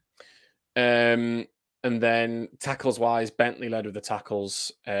play. And then tackles wise, Bentley led with the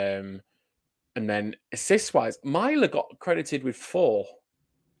tackles. And then assists wise, Myler got credited with 4.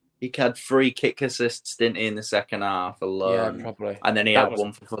 He had 3 kick assists, didn't he, in the second half alone? Yeah, probably. And then he had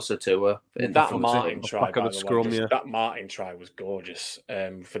one for Fussatua. That Martin try, by the scrum, way, that Martin try was gorgeous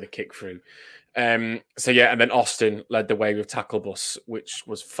for the kick through. So yeah, and then Austin led the way with tackle bus, which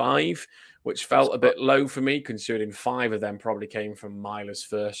was 5, which felt a bit low for me, considering 5 of them probably came from Myler's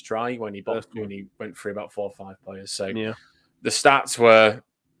first try when he went through about 4 or 5 players. So yeah, the stats were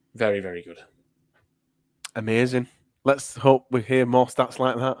very, very good. Amazing. Let's hope we hear more stats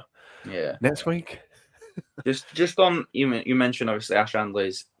like that. Yeah, next week. just on you mentioned obviously Ash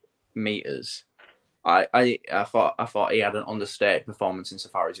Handley's meters. I thought he had an understated performance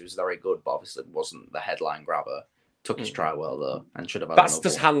insofar as he was very good, but obviously wasn't the headline grabber. Took his try well though, and should have had. That's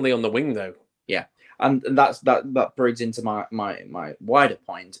just Hanley on the wing though. Yeah, and that brings into my wider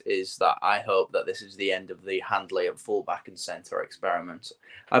point is that I hope that this is the end of the Handley at fullback and centre experiment.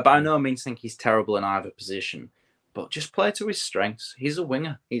 I by no means think he's terrible in either position. But just play to his strengths. He's a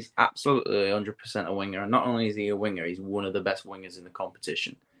winger. He's absolutely 100% a winger. And not only is he a winger, he's one of the best wingers in the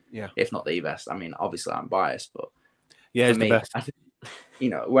competition. Yeah. If not the best. I mean, obviously I'm biased, but yeah, he's the best.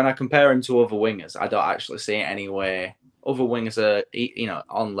 When I compare him to other wingers, I don't actually see any way. Other wingers are,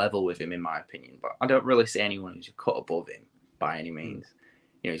 on level with him, in my opinion. But I don't really see anyone who's a cut above him by any means.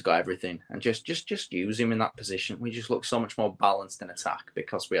 he's got everything, and just use him in that position. We just look so much more balanced in attack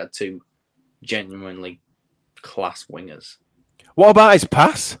because we had two genuinely class wingers. What about his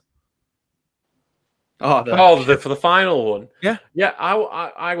pass? For the final one. Yeah.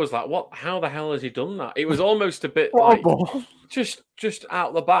 I was like, what? How the hell has he done that? It was almost a bit like just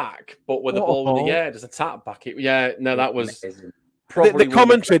out the back, but with the ball in the air, there's a tap back. That was probably the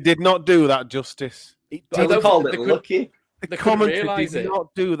commentary did not do that justice. They called it lucky. The commentary did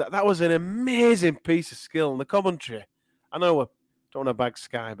not do that. That was an amazing piece of skill. And the commentary, I know I don't want to bag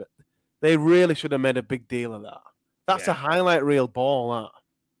Sky, but they really should have made a big deal of that. That's a highlight reel ball, that.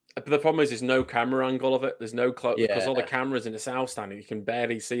 But the problem is there's no camera angle of it. There's no because all the cameras in the south stand, you can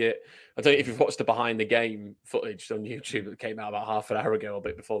barely see it. I don't know if you've watched the behind the game footage on YouTube that came out about half an hour ago, a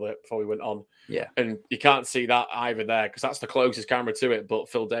bit before we went on. Yeah, and you can't see that either there because that's the closest camera to it. But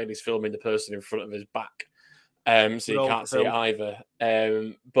Phil Daly's filming the person in front of his back, so you can't see it either.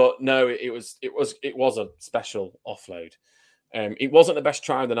 But no, it was a special offload. It wasn't the best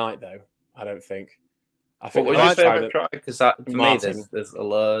try of the night though. I don't think. I think what was your favourite try? Because for me, there's a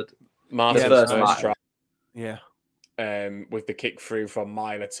load. Martin's first try. Yeah. With the kick through from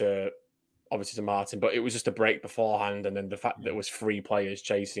Myler to Martin, but it was just a break beforehand, and then the fact that there was 3 players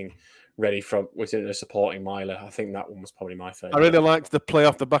chasing ready within the supporting Myler. I think that one was probably my favourite. I really liked the play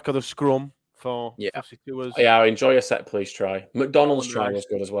off the back of the scrum for 52ers. Yeah, I enjoy a set piece try. McDonald's try was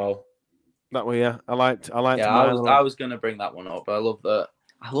good as well. That way, yeah. I liked. Yeah, I was going to bring that one up. I love that.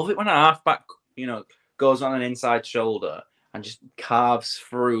 I love it when a halfback, goes on an inside shoulder and just carves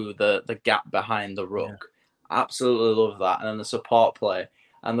through the gap behind the ruck. Yeah. Absolutely love that. And then the support play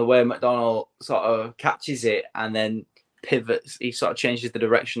and the way McDonald sort of catches it and then pivots. He sort of changes the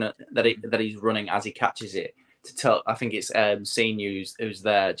direction that he's running as he catches it. I think it's Senior who's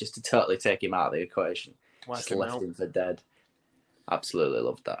there just to totally take him out of the equation. Just left him for dead. Absolutely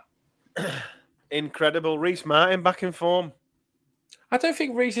loved that. Incredible. Reece Martin back in form. I don't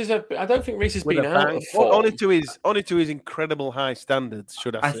think Reece has been out of form. Only to his incredible high standards,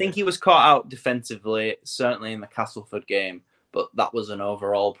 should I say. I think he was caught out defensively, certainly in the Castleford game, but that was an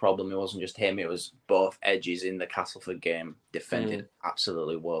overall problem. It wasn't just him, it was both edges in the Castleford game defended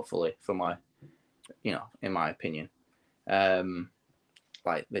absolutely woefully in my opinion.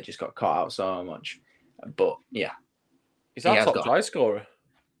 They just got caught out so much. But yeah. He's our top try scorer.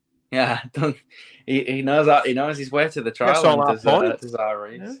 Yeah, he knows that. He knows his way to the trial.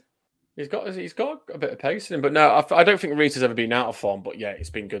 Yeah. He's got a bit of pace in him, but no, I don't think Reece has ever been out of form. But yeah, it's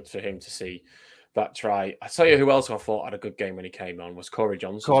been good for him to see that try. I tell you, who else I thought had a good game when he came on was Corey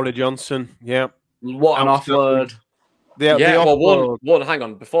Johnson. Yeah, what an offload! One. Hang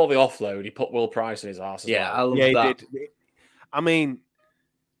on, before the offload, he put Will Price in his arse. I love that. He did. I mean,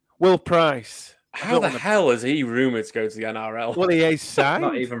 Will Price. How the hell is he rumoured to go to the NRL? Well, he is signed.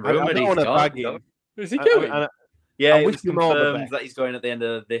 Not even rumoured. He's gone. Is he going? It was confirmed that he's going at the end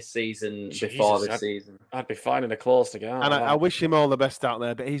of this season. Before this season, I'd be finding a clause to get out. And I wish him all the best out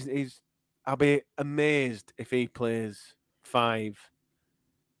there. But I'll be amazed if he plays 5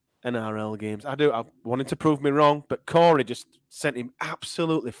 NRL games. I wanted to prove me wrong, but Corey just sent him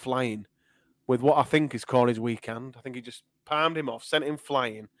absolutely flying with what I think is Corey's weekend. I think he just palmed him off, sent him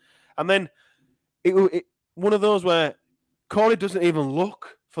flying, and then. It one of those where Corey doesn't even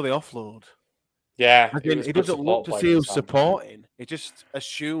look for the offload. Yeah. He doesn't look to see who's supporting. He just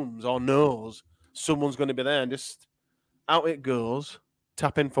assumes or knows someone's going to be there and just out it goes,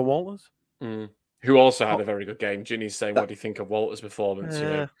 tap in for Walters. Who also had a very good game. Ginny's saying, what do you think of Walters' performance?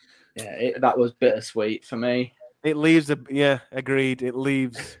 That was bittersweet for me. It leaves agreed. It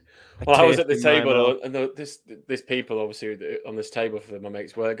leaves. Well, I was at the table and this people obviously on this table for my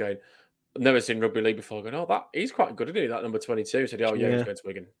mates were going, I've never seen rugby league before. Going, he's quite good, isn't he? That number 22. Said, he's going to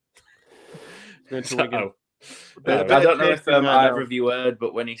Wigan. I don't know if either of you heard,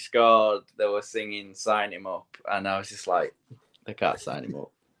 but when he scored, they were singing "Sign Him Up," and I was just like, "They can't sign him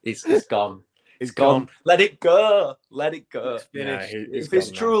up. He's gone. He's gone. Let it go. Let it go. If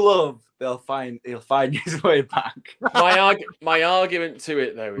it's true love, he'll find his way back." My argument to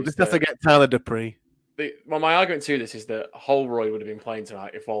it though is just have to get Tyler Dupree. My argument to this is that Holroyd would have been playing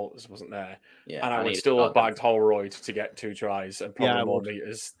tonight if Walters wasn't there. Yeah, and I would still have bagged Holroyd to get 2 tries and probably more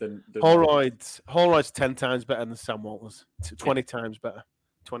meters than Holroyd's 10 times better than Sam Walters. 20 times better.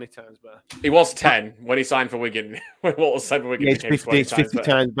 20 times better. He was 10 when he signed for Wigan. When Walters signed for Wigan, it's 50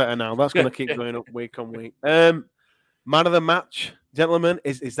 times better now. That's going to keep going up week on week. Man of the match, gentlemen,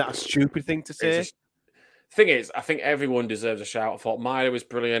 is that a stupid thing to say? Thing is, I think everyone deserves a shout. I thought Myler was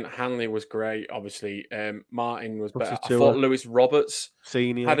brilliant. Hanley was great, obviously. Martin was better. I thought Lewis Roberts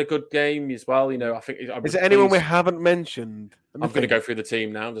Senior had a good game as well. You know, I think. Is there anyone we haven't mentioned? I'm going to go through the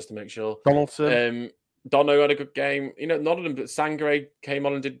team now just to make sure. Donaldson. Dono had a good game. You know, none of them, but Sangre came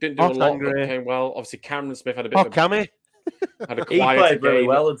on and didn't do a lot, but came well. Obviously, Cameron Smith had a bit of a... Cammy. Had a he played very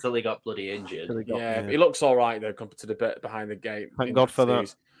well until he got bloody injured. He looks all right, though, compared to the bit behind the game. Thank God for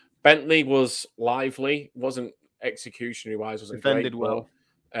that. Bentley was lively, wasn't executionary wise, wasn't defended great, well.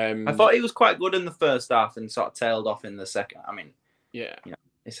 I thought he was quite good in the first half and sort of tailed off in the second. I mean,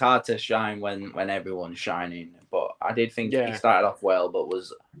 it's hard to shine when everyone's shining, but I did think he started off well, but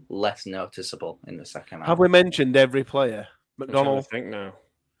was less noticeable in the second half. Have we mentioned every player? McDonald. I think now.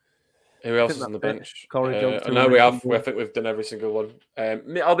 Who else is on the bench? Corey Johnson. No, we have. I think we've done every single one.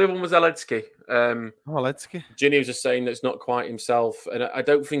 The other one was Aledzki. Aledzki. Ginny was just saying that's not quite himself, and I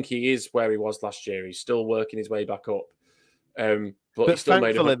don't think he is where he was last year. He's still working his way back up. But he still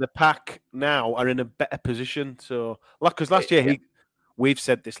thankfully, the pack now are in a better position. So, because last year we've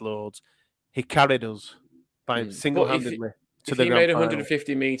said this loads, he carried us by single-handedly to the grand final. If he made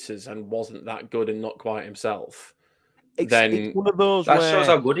 150 meters and wasn't that good and not quite himself, then it's one of those that shows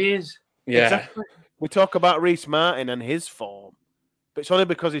how good he is. Yeah, exactly. We talk about Reece Martin and his form, but it's only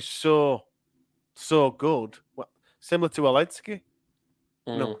because he's so good. Well, similar to Aledzki.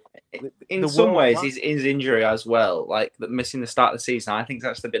 No, in some ways, his injury as well, like missing the start of the season, I think it's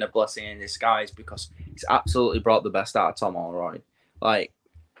actually been a blessing in disguise because he's absolutely brought the best out of Tom Alroy. Like,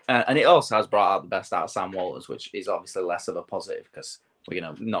 and it also has brought out the best out of Sam Walters, which is obviously less of a positive because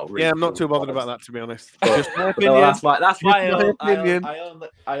not really. Yeah, I'm not too bothered about that, to be honest. But, just my opinion. That's why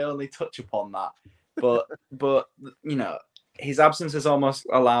I only touch upon that. But you know, his absence has almost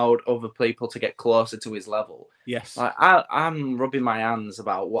allowed other people to get closer to his level. Yes. Like, I'm rubbing my hands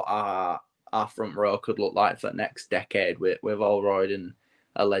about what our front row could look like for the next decade with Alroyd and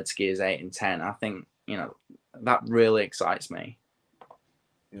Aledzki as 8 and 10. I think, you know, that really excites me.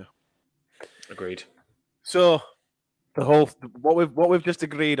 Yeah. Agreed. So what we've just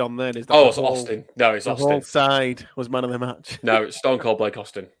agreed on then is that it's Austin. No, it's Austin. The whole side was man of the match. No, it's Stone Cold Blake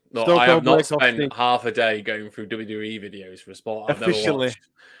Austin. No, I have not spent half a day going through WWE videos for a sport I've never watched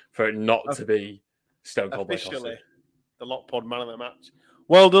for it not to be Stone Cold Blake Austin. The Lot Pod man of the match.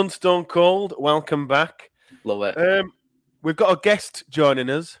 Well done, Stone Cold. Welcome back. Love it. We've got a guest joining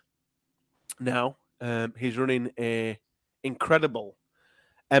us now. He's running a incredible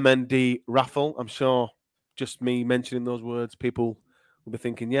MND raffle. I'm sure just me mentioning those words, people will be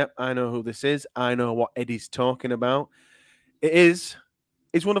thinking, yep, I know who this is. I know what Eddie's talking about. He's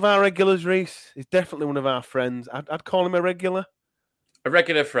one of our regulars, Reece. He's definitely one of our friends. I'd call him a regular. A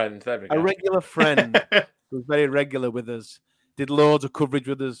regular friend. There we go. A regular friend who's very regular with us. Did loads of coverage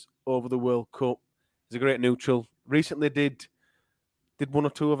with us over the World Cup. He's a great neutral. Recently did one or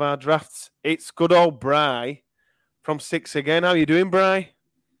two of our drafts. It's good old Bry from 6 again. How you doing, Bry?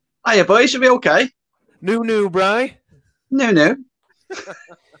 Hiya, boys. Are we okay? New, Bry. No.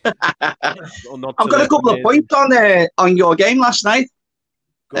 I've got a couple of points on your game last night,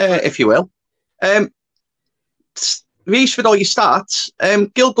 if you will. Reece, with all your stats,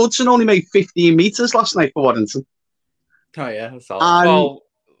 Gil Goodson only made 15 metres last night for Warrington. Oh, yeah. That's all.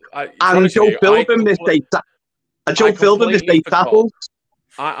 And Joe Philbin missed 8 tackles.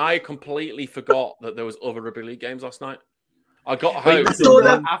 I completely forgot that there was other rugby league games last night. I got home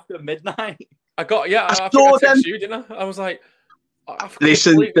after midnight. I think I texted you, didn't I? I was like, I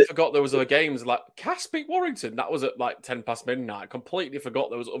completely forgot there was other games. Like, Cass beat Warrington. That was at like 10 past midnight. I completely forgot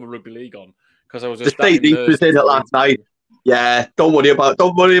there was other rugby league on because I was just. The State Reece was in it last night. Yeah, don't worry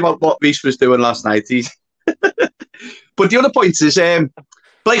about what Reece was doing last night. But the other point is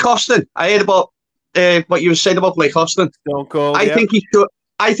Blake Austin. I heard about what you were saying about Blake Austin. I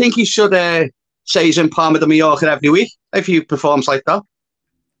think he should say he's in Palma de Mallorca every week if he performs like that.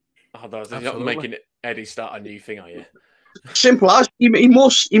 Oh, you're not making Eddie start a new thing, are you? Simple as he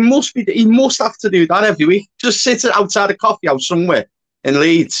must have to do that every week. Just sit outside a coffee house somewhere in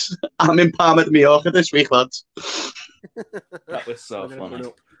Leeds. I'm in Palma de Mallorca this week, lads. That was so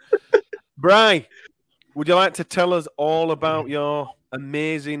funny. Bri, would you like to tell us all about your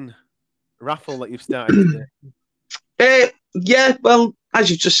amazing raffle that you've started today? Yeah, well,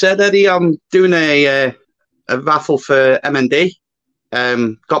 as you just said, Eddie, I'm doing a raffle for MND.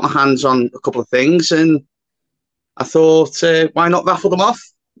 Got my hands on a couple of things, and I thought, why not raffle them off?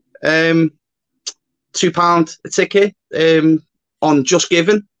 £2 a ticket on Just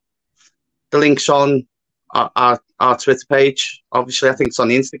Giving. The link's on our Twitter page. Obviously, I think it's on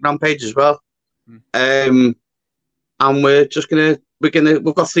the Instagram page as well. And we're just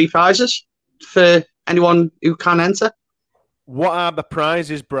we've got 3 prizes for anyone who can enter. What are the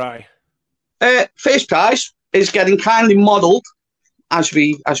prizes, Bri? First prize is getting kindly modelled as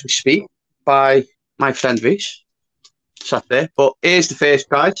we speak by my friend Reece. Sat there. But here's the first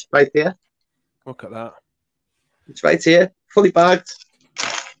prize right here. Look at that. It's right here, fully bagged.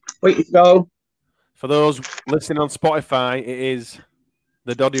 Waiting to go. For those listening on Spotify, it is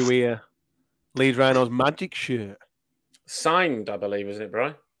the Doddy Weir Leeds Rhinos magic shirt. Signed, I believe, isn't it,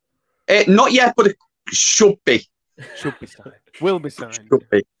 Brian? Not yet, but it should be. Should be signed. Will be signed.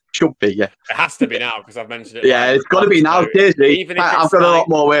 Should be, yeah. It has to be now because I've mentioned it. Yeah, it's got to be now, seriously. I've got a lot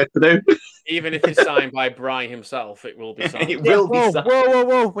more work to do. Even if it's signed by Brian himself, it will be signed. It will be signed.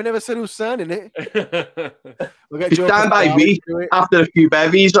 Whoa. We never said who's signing it. It's signed by me after a few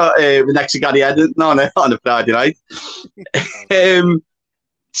bevies next to Gary Edmonton on a Friday night.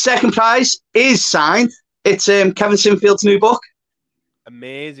 Second prize is signed. It's Kevin Sinfield's new book.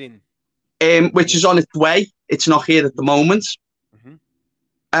 Amazing. Which is on its way. It's not here at the moment.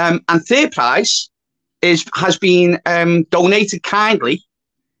 And third prize has been donated kindly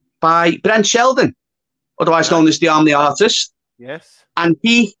by Brent Sheldon, otherwise known as the Omni Artist. Yes. And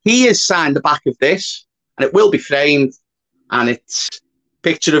he has signed the back of this, and it will be framed, and it's a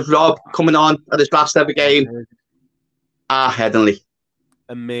picture of Rob coming on at his last ever game. Heavenly.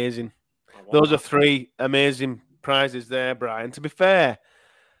 Amazing. Those are three amazing prizes there, Brian. To be fair,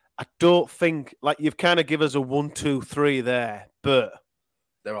 I don't think, like, you've kind of given us a 1, 2, 3 there, but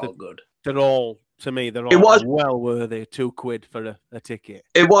they're all good. They're all, to me, they're all well worthy. £2 for a ticket.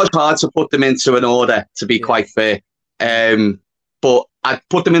 It was hard to put them into an order, to be quite fair. But I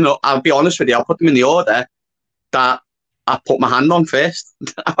put them in, I'll be honest with you, I'll put them in the order that I put my hand on first.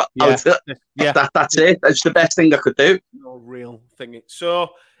 That's it. That's the best thing I could do. No real thing. So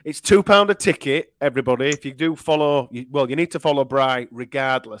it's £2 a ticket, everybody. If you do follow, you need to follow Bri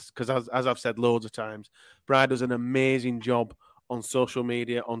regardless, because as I've said loads of times, Bri does an amazing job on social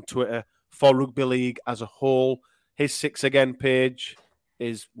media, on Twitter, for Rugby League as a whole. His 6 Again page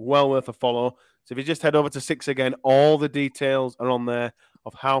is well worth a follow. So if you just head over to 6 Again, all the details are on there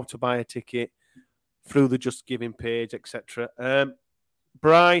of how to buy a ticket through the Just Giving page, etc.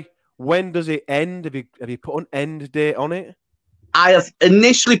 Bri, when does it end? Have you put an end date on it? I have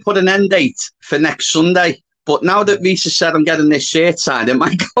initially put an end date for next Sunday, but now that Reece has said I'm getting this shirt signed, it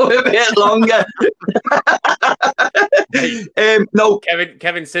might go a bit longer. No,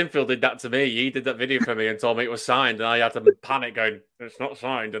 Kevin Sinfield did that to me. He did that video for me and told me it was signed, and I had to panic, going, "It's not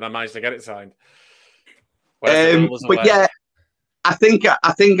signed," and I managed to get it signed. But yeah, I think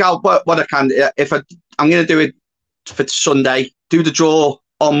I'll what I can. If I'm going to do it for Sunday, do the draw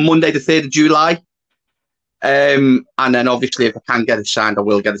on Monday, the 3rd of July, and then obviously if I can get it signed, I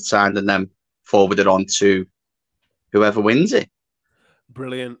will get it signed, and then forward it on to whoever wins it.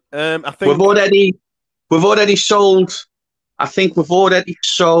 Brilliant. I think we've already sold. I think we've already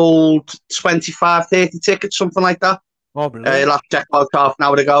sold 25, 30 tickets, something like that. Oh, brilliant. Last check about half an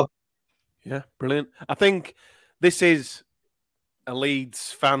hour ago. Yeah, brilliant. I think this is a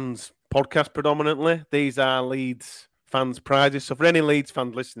Leeds fans podcast predominantly. These are Leeds fans prizes. So for any Leeds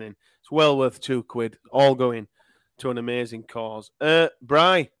fans listening, it's well worth £2, all going to an amazing cause.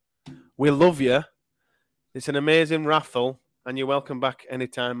 Bri, we love you. It's an amazing raffle, and you're welcome back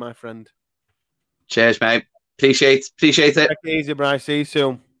anytime, my friend. Cheers, mate. Appreciate it. Take it easy, Bri. See you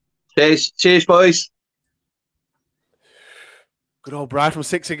soon. Cheers, boys. Good old Bri from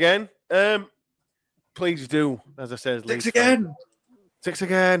 6 Again. Please do, as I said, 6 Again. 6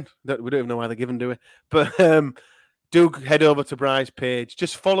 Again. We don't even know why they're given, do we? But do head over to Bri's page.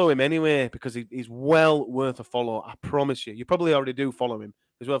 Just follow him anyway, because he's well worth a follow. I promise you. You probably already do follow him.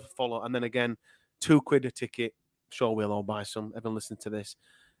 He's worth a follow. And then again, £2 a ticket. Sure, we'll all buy some. Everyone listening to this,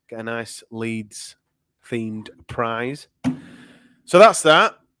 get a nice Leeds themed prize. So that's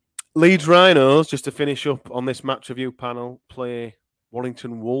that. Leeds Rhinos, just to finish up on this match review panel, play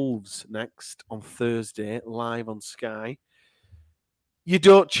Warrington Wolves next on Thursday, live on Sky. You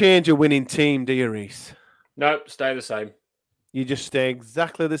don't change a winning team, do you, Reece? No, stay the same. You just stay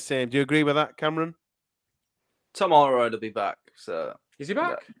exactly the same. Do you agree with that, Cameron? Tom Allroyd will be back. So is he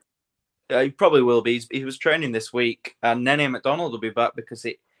back? Yeah, he probably will be. He was training this week, and Nene McDonald will be back because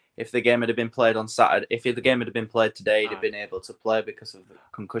if the game had been played on Saturday, if the game had been played today, he'd have been able to play because of the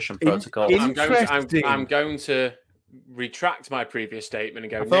concussion protocol. I'm going to retract my previous statement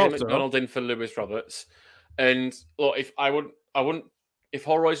and go Nene McDonald in for Lewis Roberts. And look, if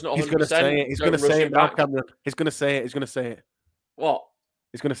Holroyd's not 100%, he's going to say it. He's going to say it now, Cameron. He's going to say it. He's going to say it. What?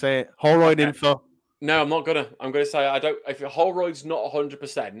 He's going to say it. Holroyd in for. No, I'm not gonna. I'm gonna say I don't. If Holroyd's not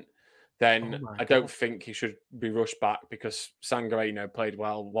 100%, then I don't think he should be rushed back because Sangare, played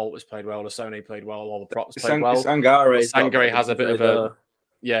well, Walters played well, Lasone played well, all the props played well. Sangare has a bit of a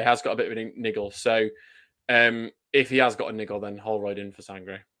has got a bit of a niggle. So if he has got a niggle, then Holroyd in for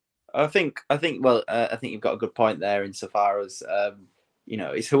Sangare. I think you've got a good point there insofar as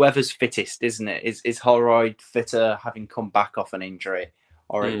it's whoever's fittest, isn't it? Is Holroyd fitter having come back off an injury,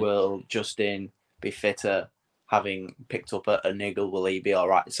 or it will Justin be fitter having picked up a niggle? Will he be all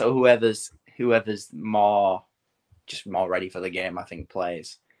right? So whoever's more ready for the game, I think,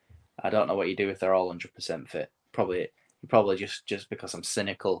 plays. I don't know what you do if they're all 100% fit. Probably just because I'm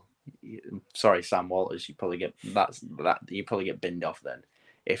cynical. Sorry, Sam Walters. You probably get you probably get binned off then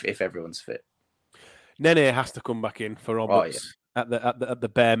if everyone's fit. Nene has to come back in for Roberts at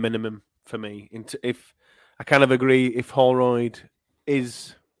the bare minimum for me. If I kind of agree, if Holroyd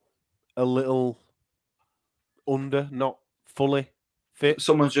is a little under, not fully fit.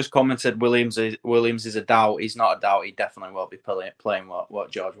 Someone's just commented Williams is a doubt. He's not a doubt. He definitely won't be playing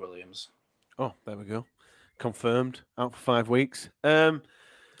what George Williams. Oh, there we go. Confirmed. Out for 5 weeks.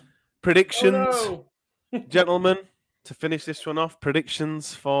 Predictions, gentlemen, to finish this one off.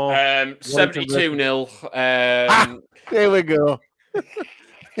 Predictions for 72-0. Here we go.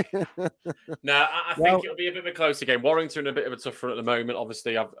 No, I think it'll be a bit of a closer game. Warrington a bit of a tough run at the moment.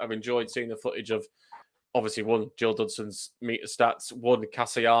 Obviously, I've enjoyed seeing the footage of one, Jill Dudson's meter stats, one,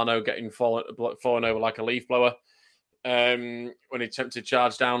 Cassiano getting fallen over like a leaf blower when he attempted to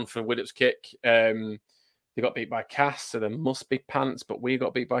charge down for Widdop's kick. They got beat by Cass, so there must be pants, but we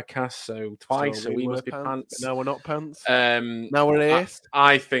got beat by Cass, so twice, so we must be pants. Now we're not pants. Now we're ace.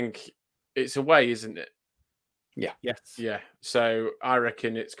 I think it's away, isn't it? Yeah. Yes. Yeah. So I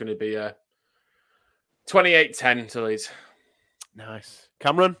reckon it's going to be a 28-10 to Leeds. Nice.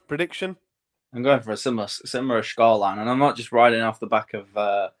 Cameron, prediction? I'm going for a similar scoreline, and I'm not just riding off the back of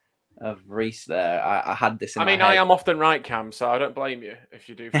Reese there. I had this in my head. I am often right, Cam, so I don't blame you if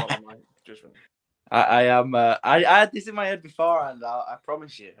you do follow my judgment. I had this in my head before, and I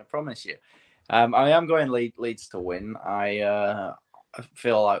promise you. I am going Leeds to win. I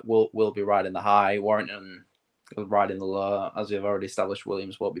feel like we'll be riding the high. Warrington will ride in the low, as we've already established.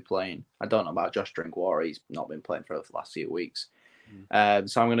 Williams won't be playing. I don't know about Josh Drinkwater. He's not been playing for the last few weeks.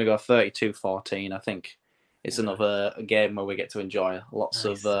 So I'm going to go 32-14. I think it's another game where we get to enjoy lots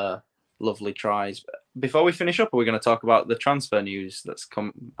of lovely tries. Before we finish up, are we going to talk about the transfer news that's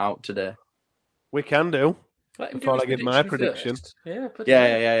come out today? We can do. Before I give my prediction. Yeah.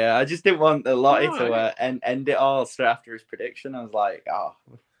 I just didn't want Lottie to end it all straight after his prediction. I was like, oh.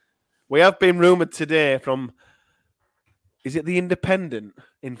 We have been rumoured today from, is it the Independent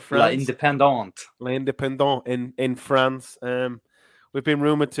in France? L'Independent in France. We've been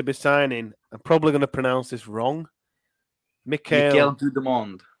rumoured to be signing, I'm probably going to pronounce this wrong, Michael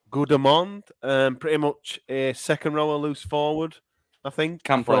Goudemond. Pretty much a second rower loose forward, I think.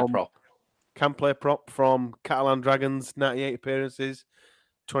 Can play prop from Catalan Dragons, 98 appearances,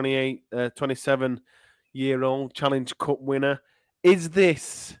 27-year-old Challenge Cup winner. Is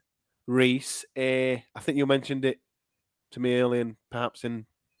this, Reese, I think you mentioned it to me earlier, and perhaps in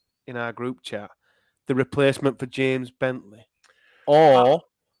our group chat, the replacement for James Bentley? Or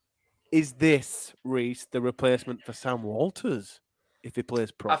is this, Reese, the replacement for Sam Walters if he plays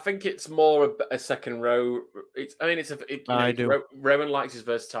prop? I think it's more a second row. Rowan likes his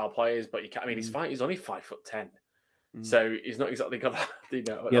versatile players, but he's only 5'10", so he's not exactly got that.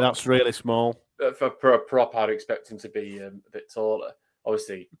 Yeah, that's really small. For a prop, I'd expect him to be a bit taller.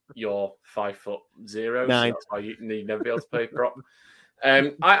 Obviously, you're 5'0", so that's why you'd never be able to play prop.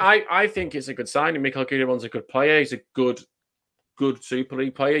 I think it's a good signing. Michael Goudemond's a good player. He's a good Super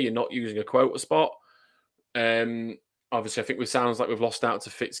League player. You're not using a quota spot. Obviously, I think it sounds like we've lost out to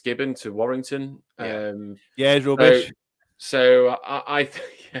Fitzgibbon to Warrington. It's rubbish. So I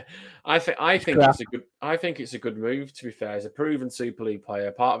think it's a good move. To be fair, he's a proven Super League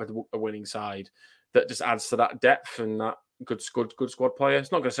player, part of a winning side that just adds to that depth and that good squad player.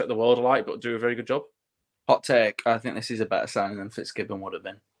 It's not going to set the world alight, but do a very good job. Hot take. I think this is a better signing than Fitzgibbon would have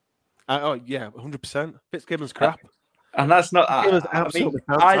been. 100%. Fitzgibbon's crap. And that's not. I'm glad we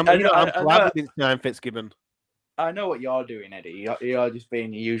didn't sign Fitzgibbon. I know what you're doing, Eddie. You're just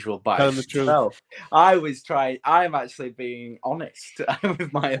being your usual bias. I'm actually being honest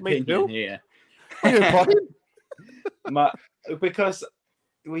with my opinion here. Because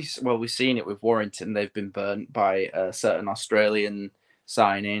we've seen it with Warrington. They've been burnt by a certain Australian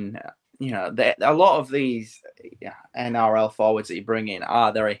signing. A lot of these NRL forwards that you bring in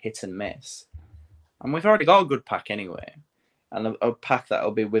they're a hit and miss. And we've already got a good pack anyway, and a pack that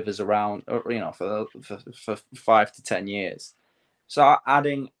will be with us around, for 5 to 10 years. So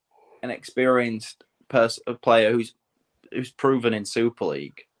adding an experienced player who's proven in Super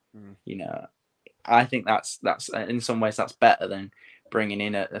League. You know, I think that's in some ways that's better than bringing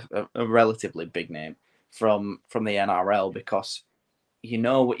in a relatively big name from the NRL, because you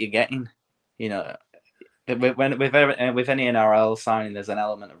know what you're getting. You know, with any NRL signing, there's an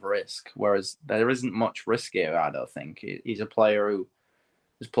element of risk, whereas there isn't much risk here. I don't think he's a player who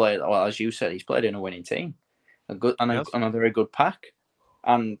has played, well, as you said, he's played in a winning team, a very good pack,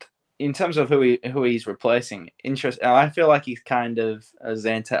 and in terms of who he's replacing, interesting. I feel like he's kind of a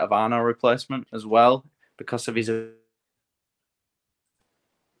Zane Tetevano replacement as well, because of his.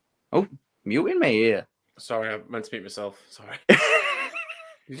 Oh, muting me here. Sorry, I meant to mute myself. Sorry. Did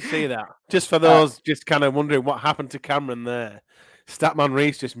you see that? Just for those just kind of wondering what happened to Cameron there, Statman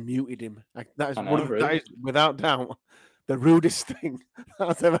Reese just muted him. That is without doubt the rudest thing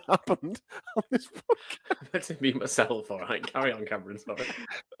that's ever happened on this podcast. I meant to mute myself. All right, carry on, Cameron. Sorry.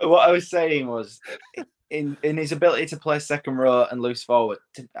 What I was saying was, in his ability to play second row and loose forward,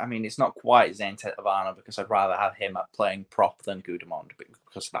 it's not quite Zane Tetevano, because I'd rather have him at playing prop than Gudemond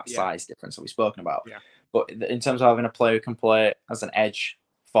because of that size difference that we've spoken about. Yeah. But in terms of having a player who can play as an edge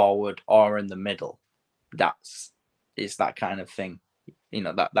forward or in the middle, is that kind of thing. You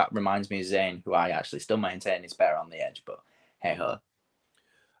know, that reminds me of Zane, who I actually still maintain is better on the edge, but hey ho.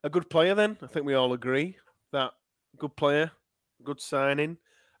 A good player then. I think we all agree that good player, good signing.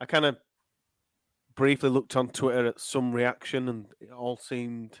 I kind of briefly looked on Twitter at some reaction, and it all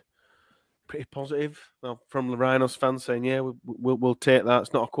seemed pretty positive. Well, from the Rhinos fans saying, "Yeah, we'll take that.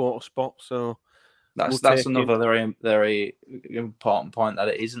 It's not a quarter spot." So that's another very, very important point, that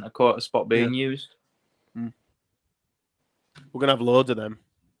it isn't a quarter spot being used. We're gonna have loads of them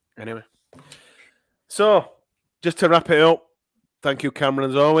anyway. So, just to wrap it up, thank you, Cameron,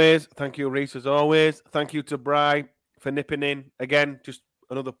 as always. Thank you, Reese, as always. Thank you to Bry for nipping in again. Just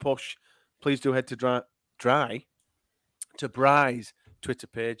another push. Please do head to Bry's Twitter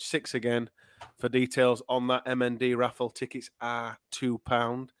page, 6 again, for details on that MND raffle. Tickets are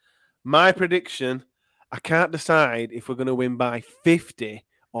 £2. My prediction, I can't decide if we're going to win by 50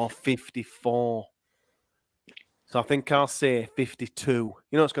 or 54. So I think I'll say 52. You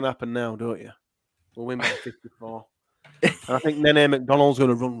know what's going to happen now, don't you? We'll win by 54. And I think Nene McDonald's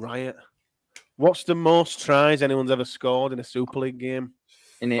going to run riot. What's the most tries anyone's ever scored in a Super League game?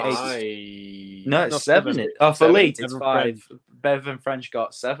 It's 7. For Leeds, it's 5. Bevan French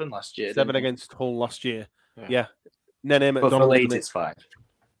got 7 last year. 7 against Hull last year. Yeah. Nene McDonald. But for Leeds, it's 5.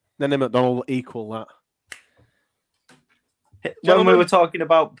 Nene McDonald will equal that. When we were talking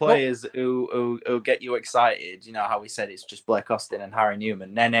about players who get you excited, you know how we said it's just Blake Austin and Harry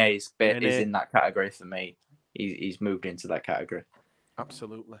Newman. Nene is in that category for me. He's moved into that category.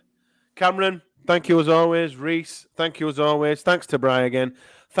 Absolutely. Cameron, thank you as always. Reese, thank you as always. Thanks to Bri again.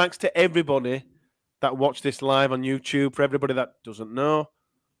 Thanks to everybody that watched this live on YouTube. For everybody that doesn't know,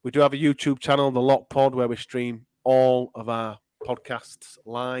 we do have a YouTube channel, The Lot Pod, where we stream all of our podcasts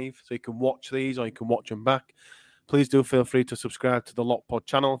live. So you can watch these or you can watch them back. Please do feel free to subscribe to the Lot Pod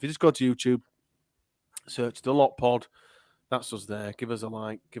channel. If you just go to YouTube, search the Lot Pod, that's us there. Give us a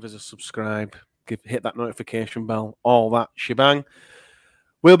like, give us a subscribe, hit that notification bell, all that shebang.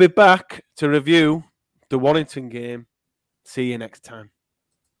 We'll be back to review the Warrington game. See you next time.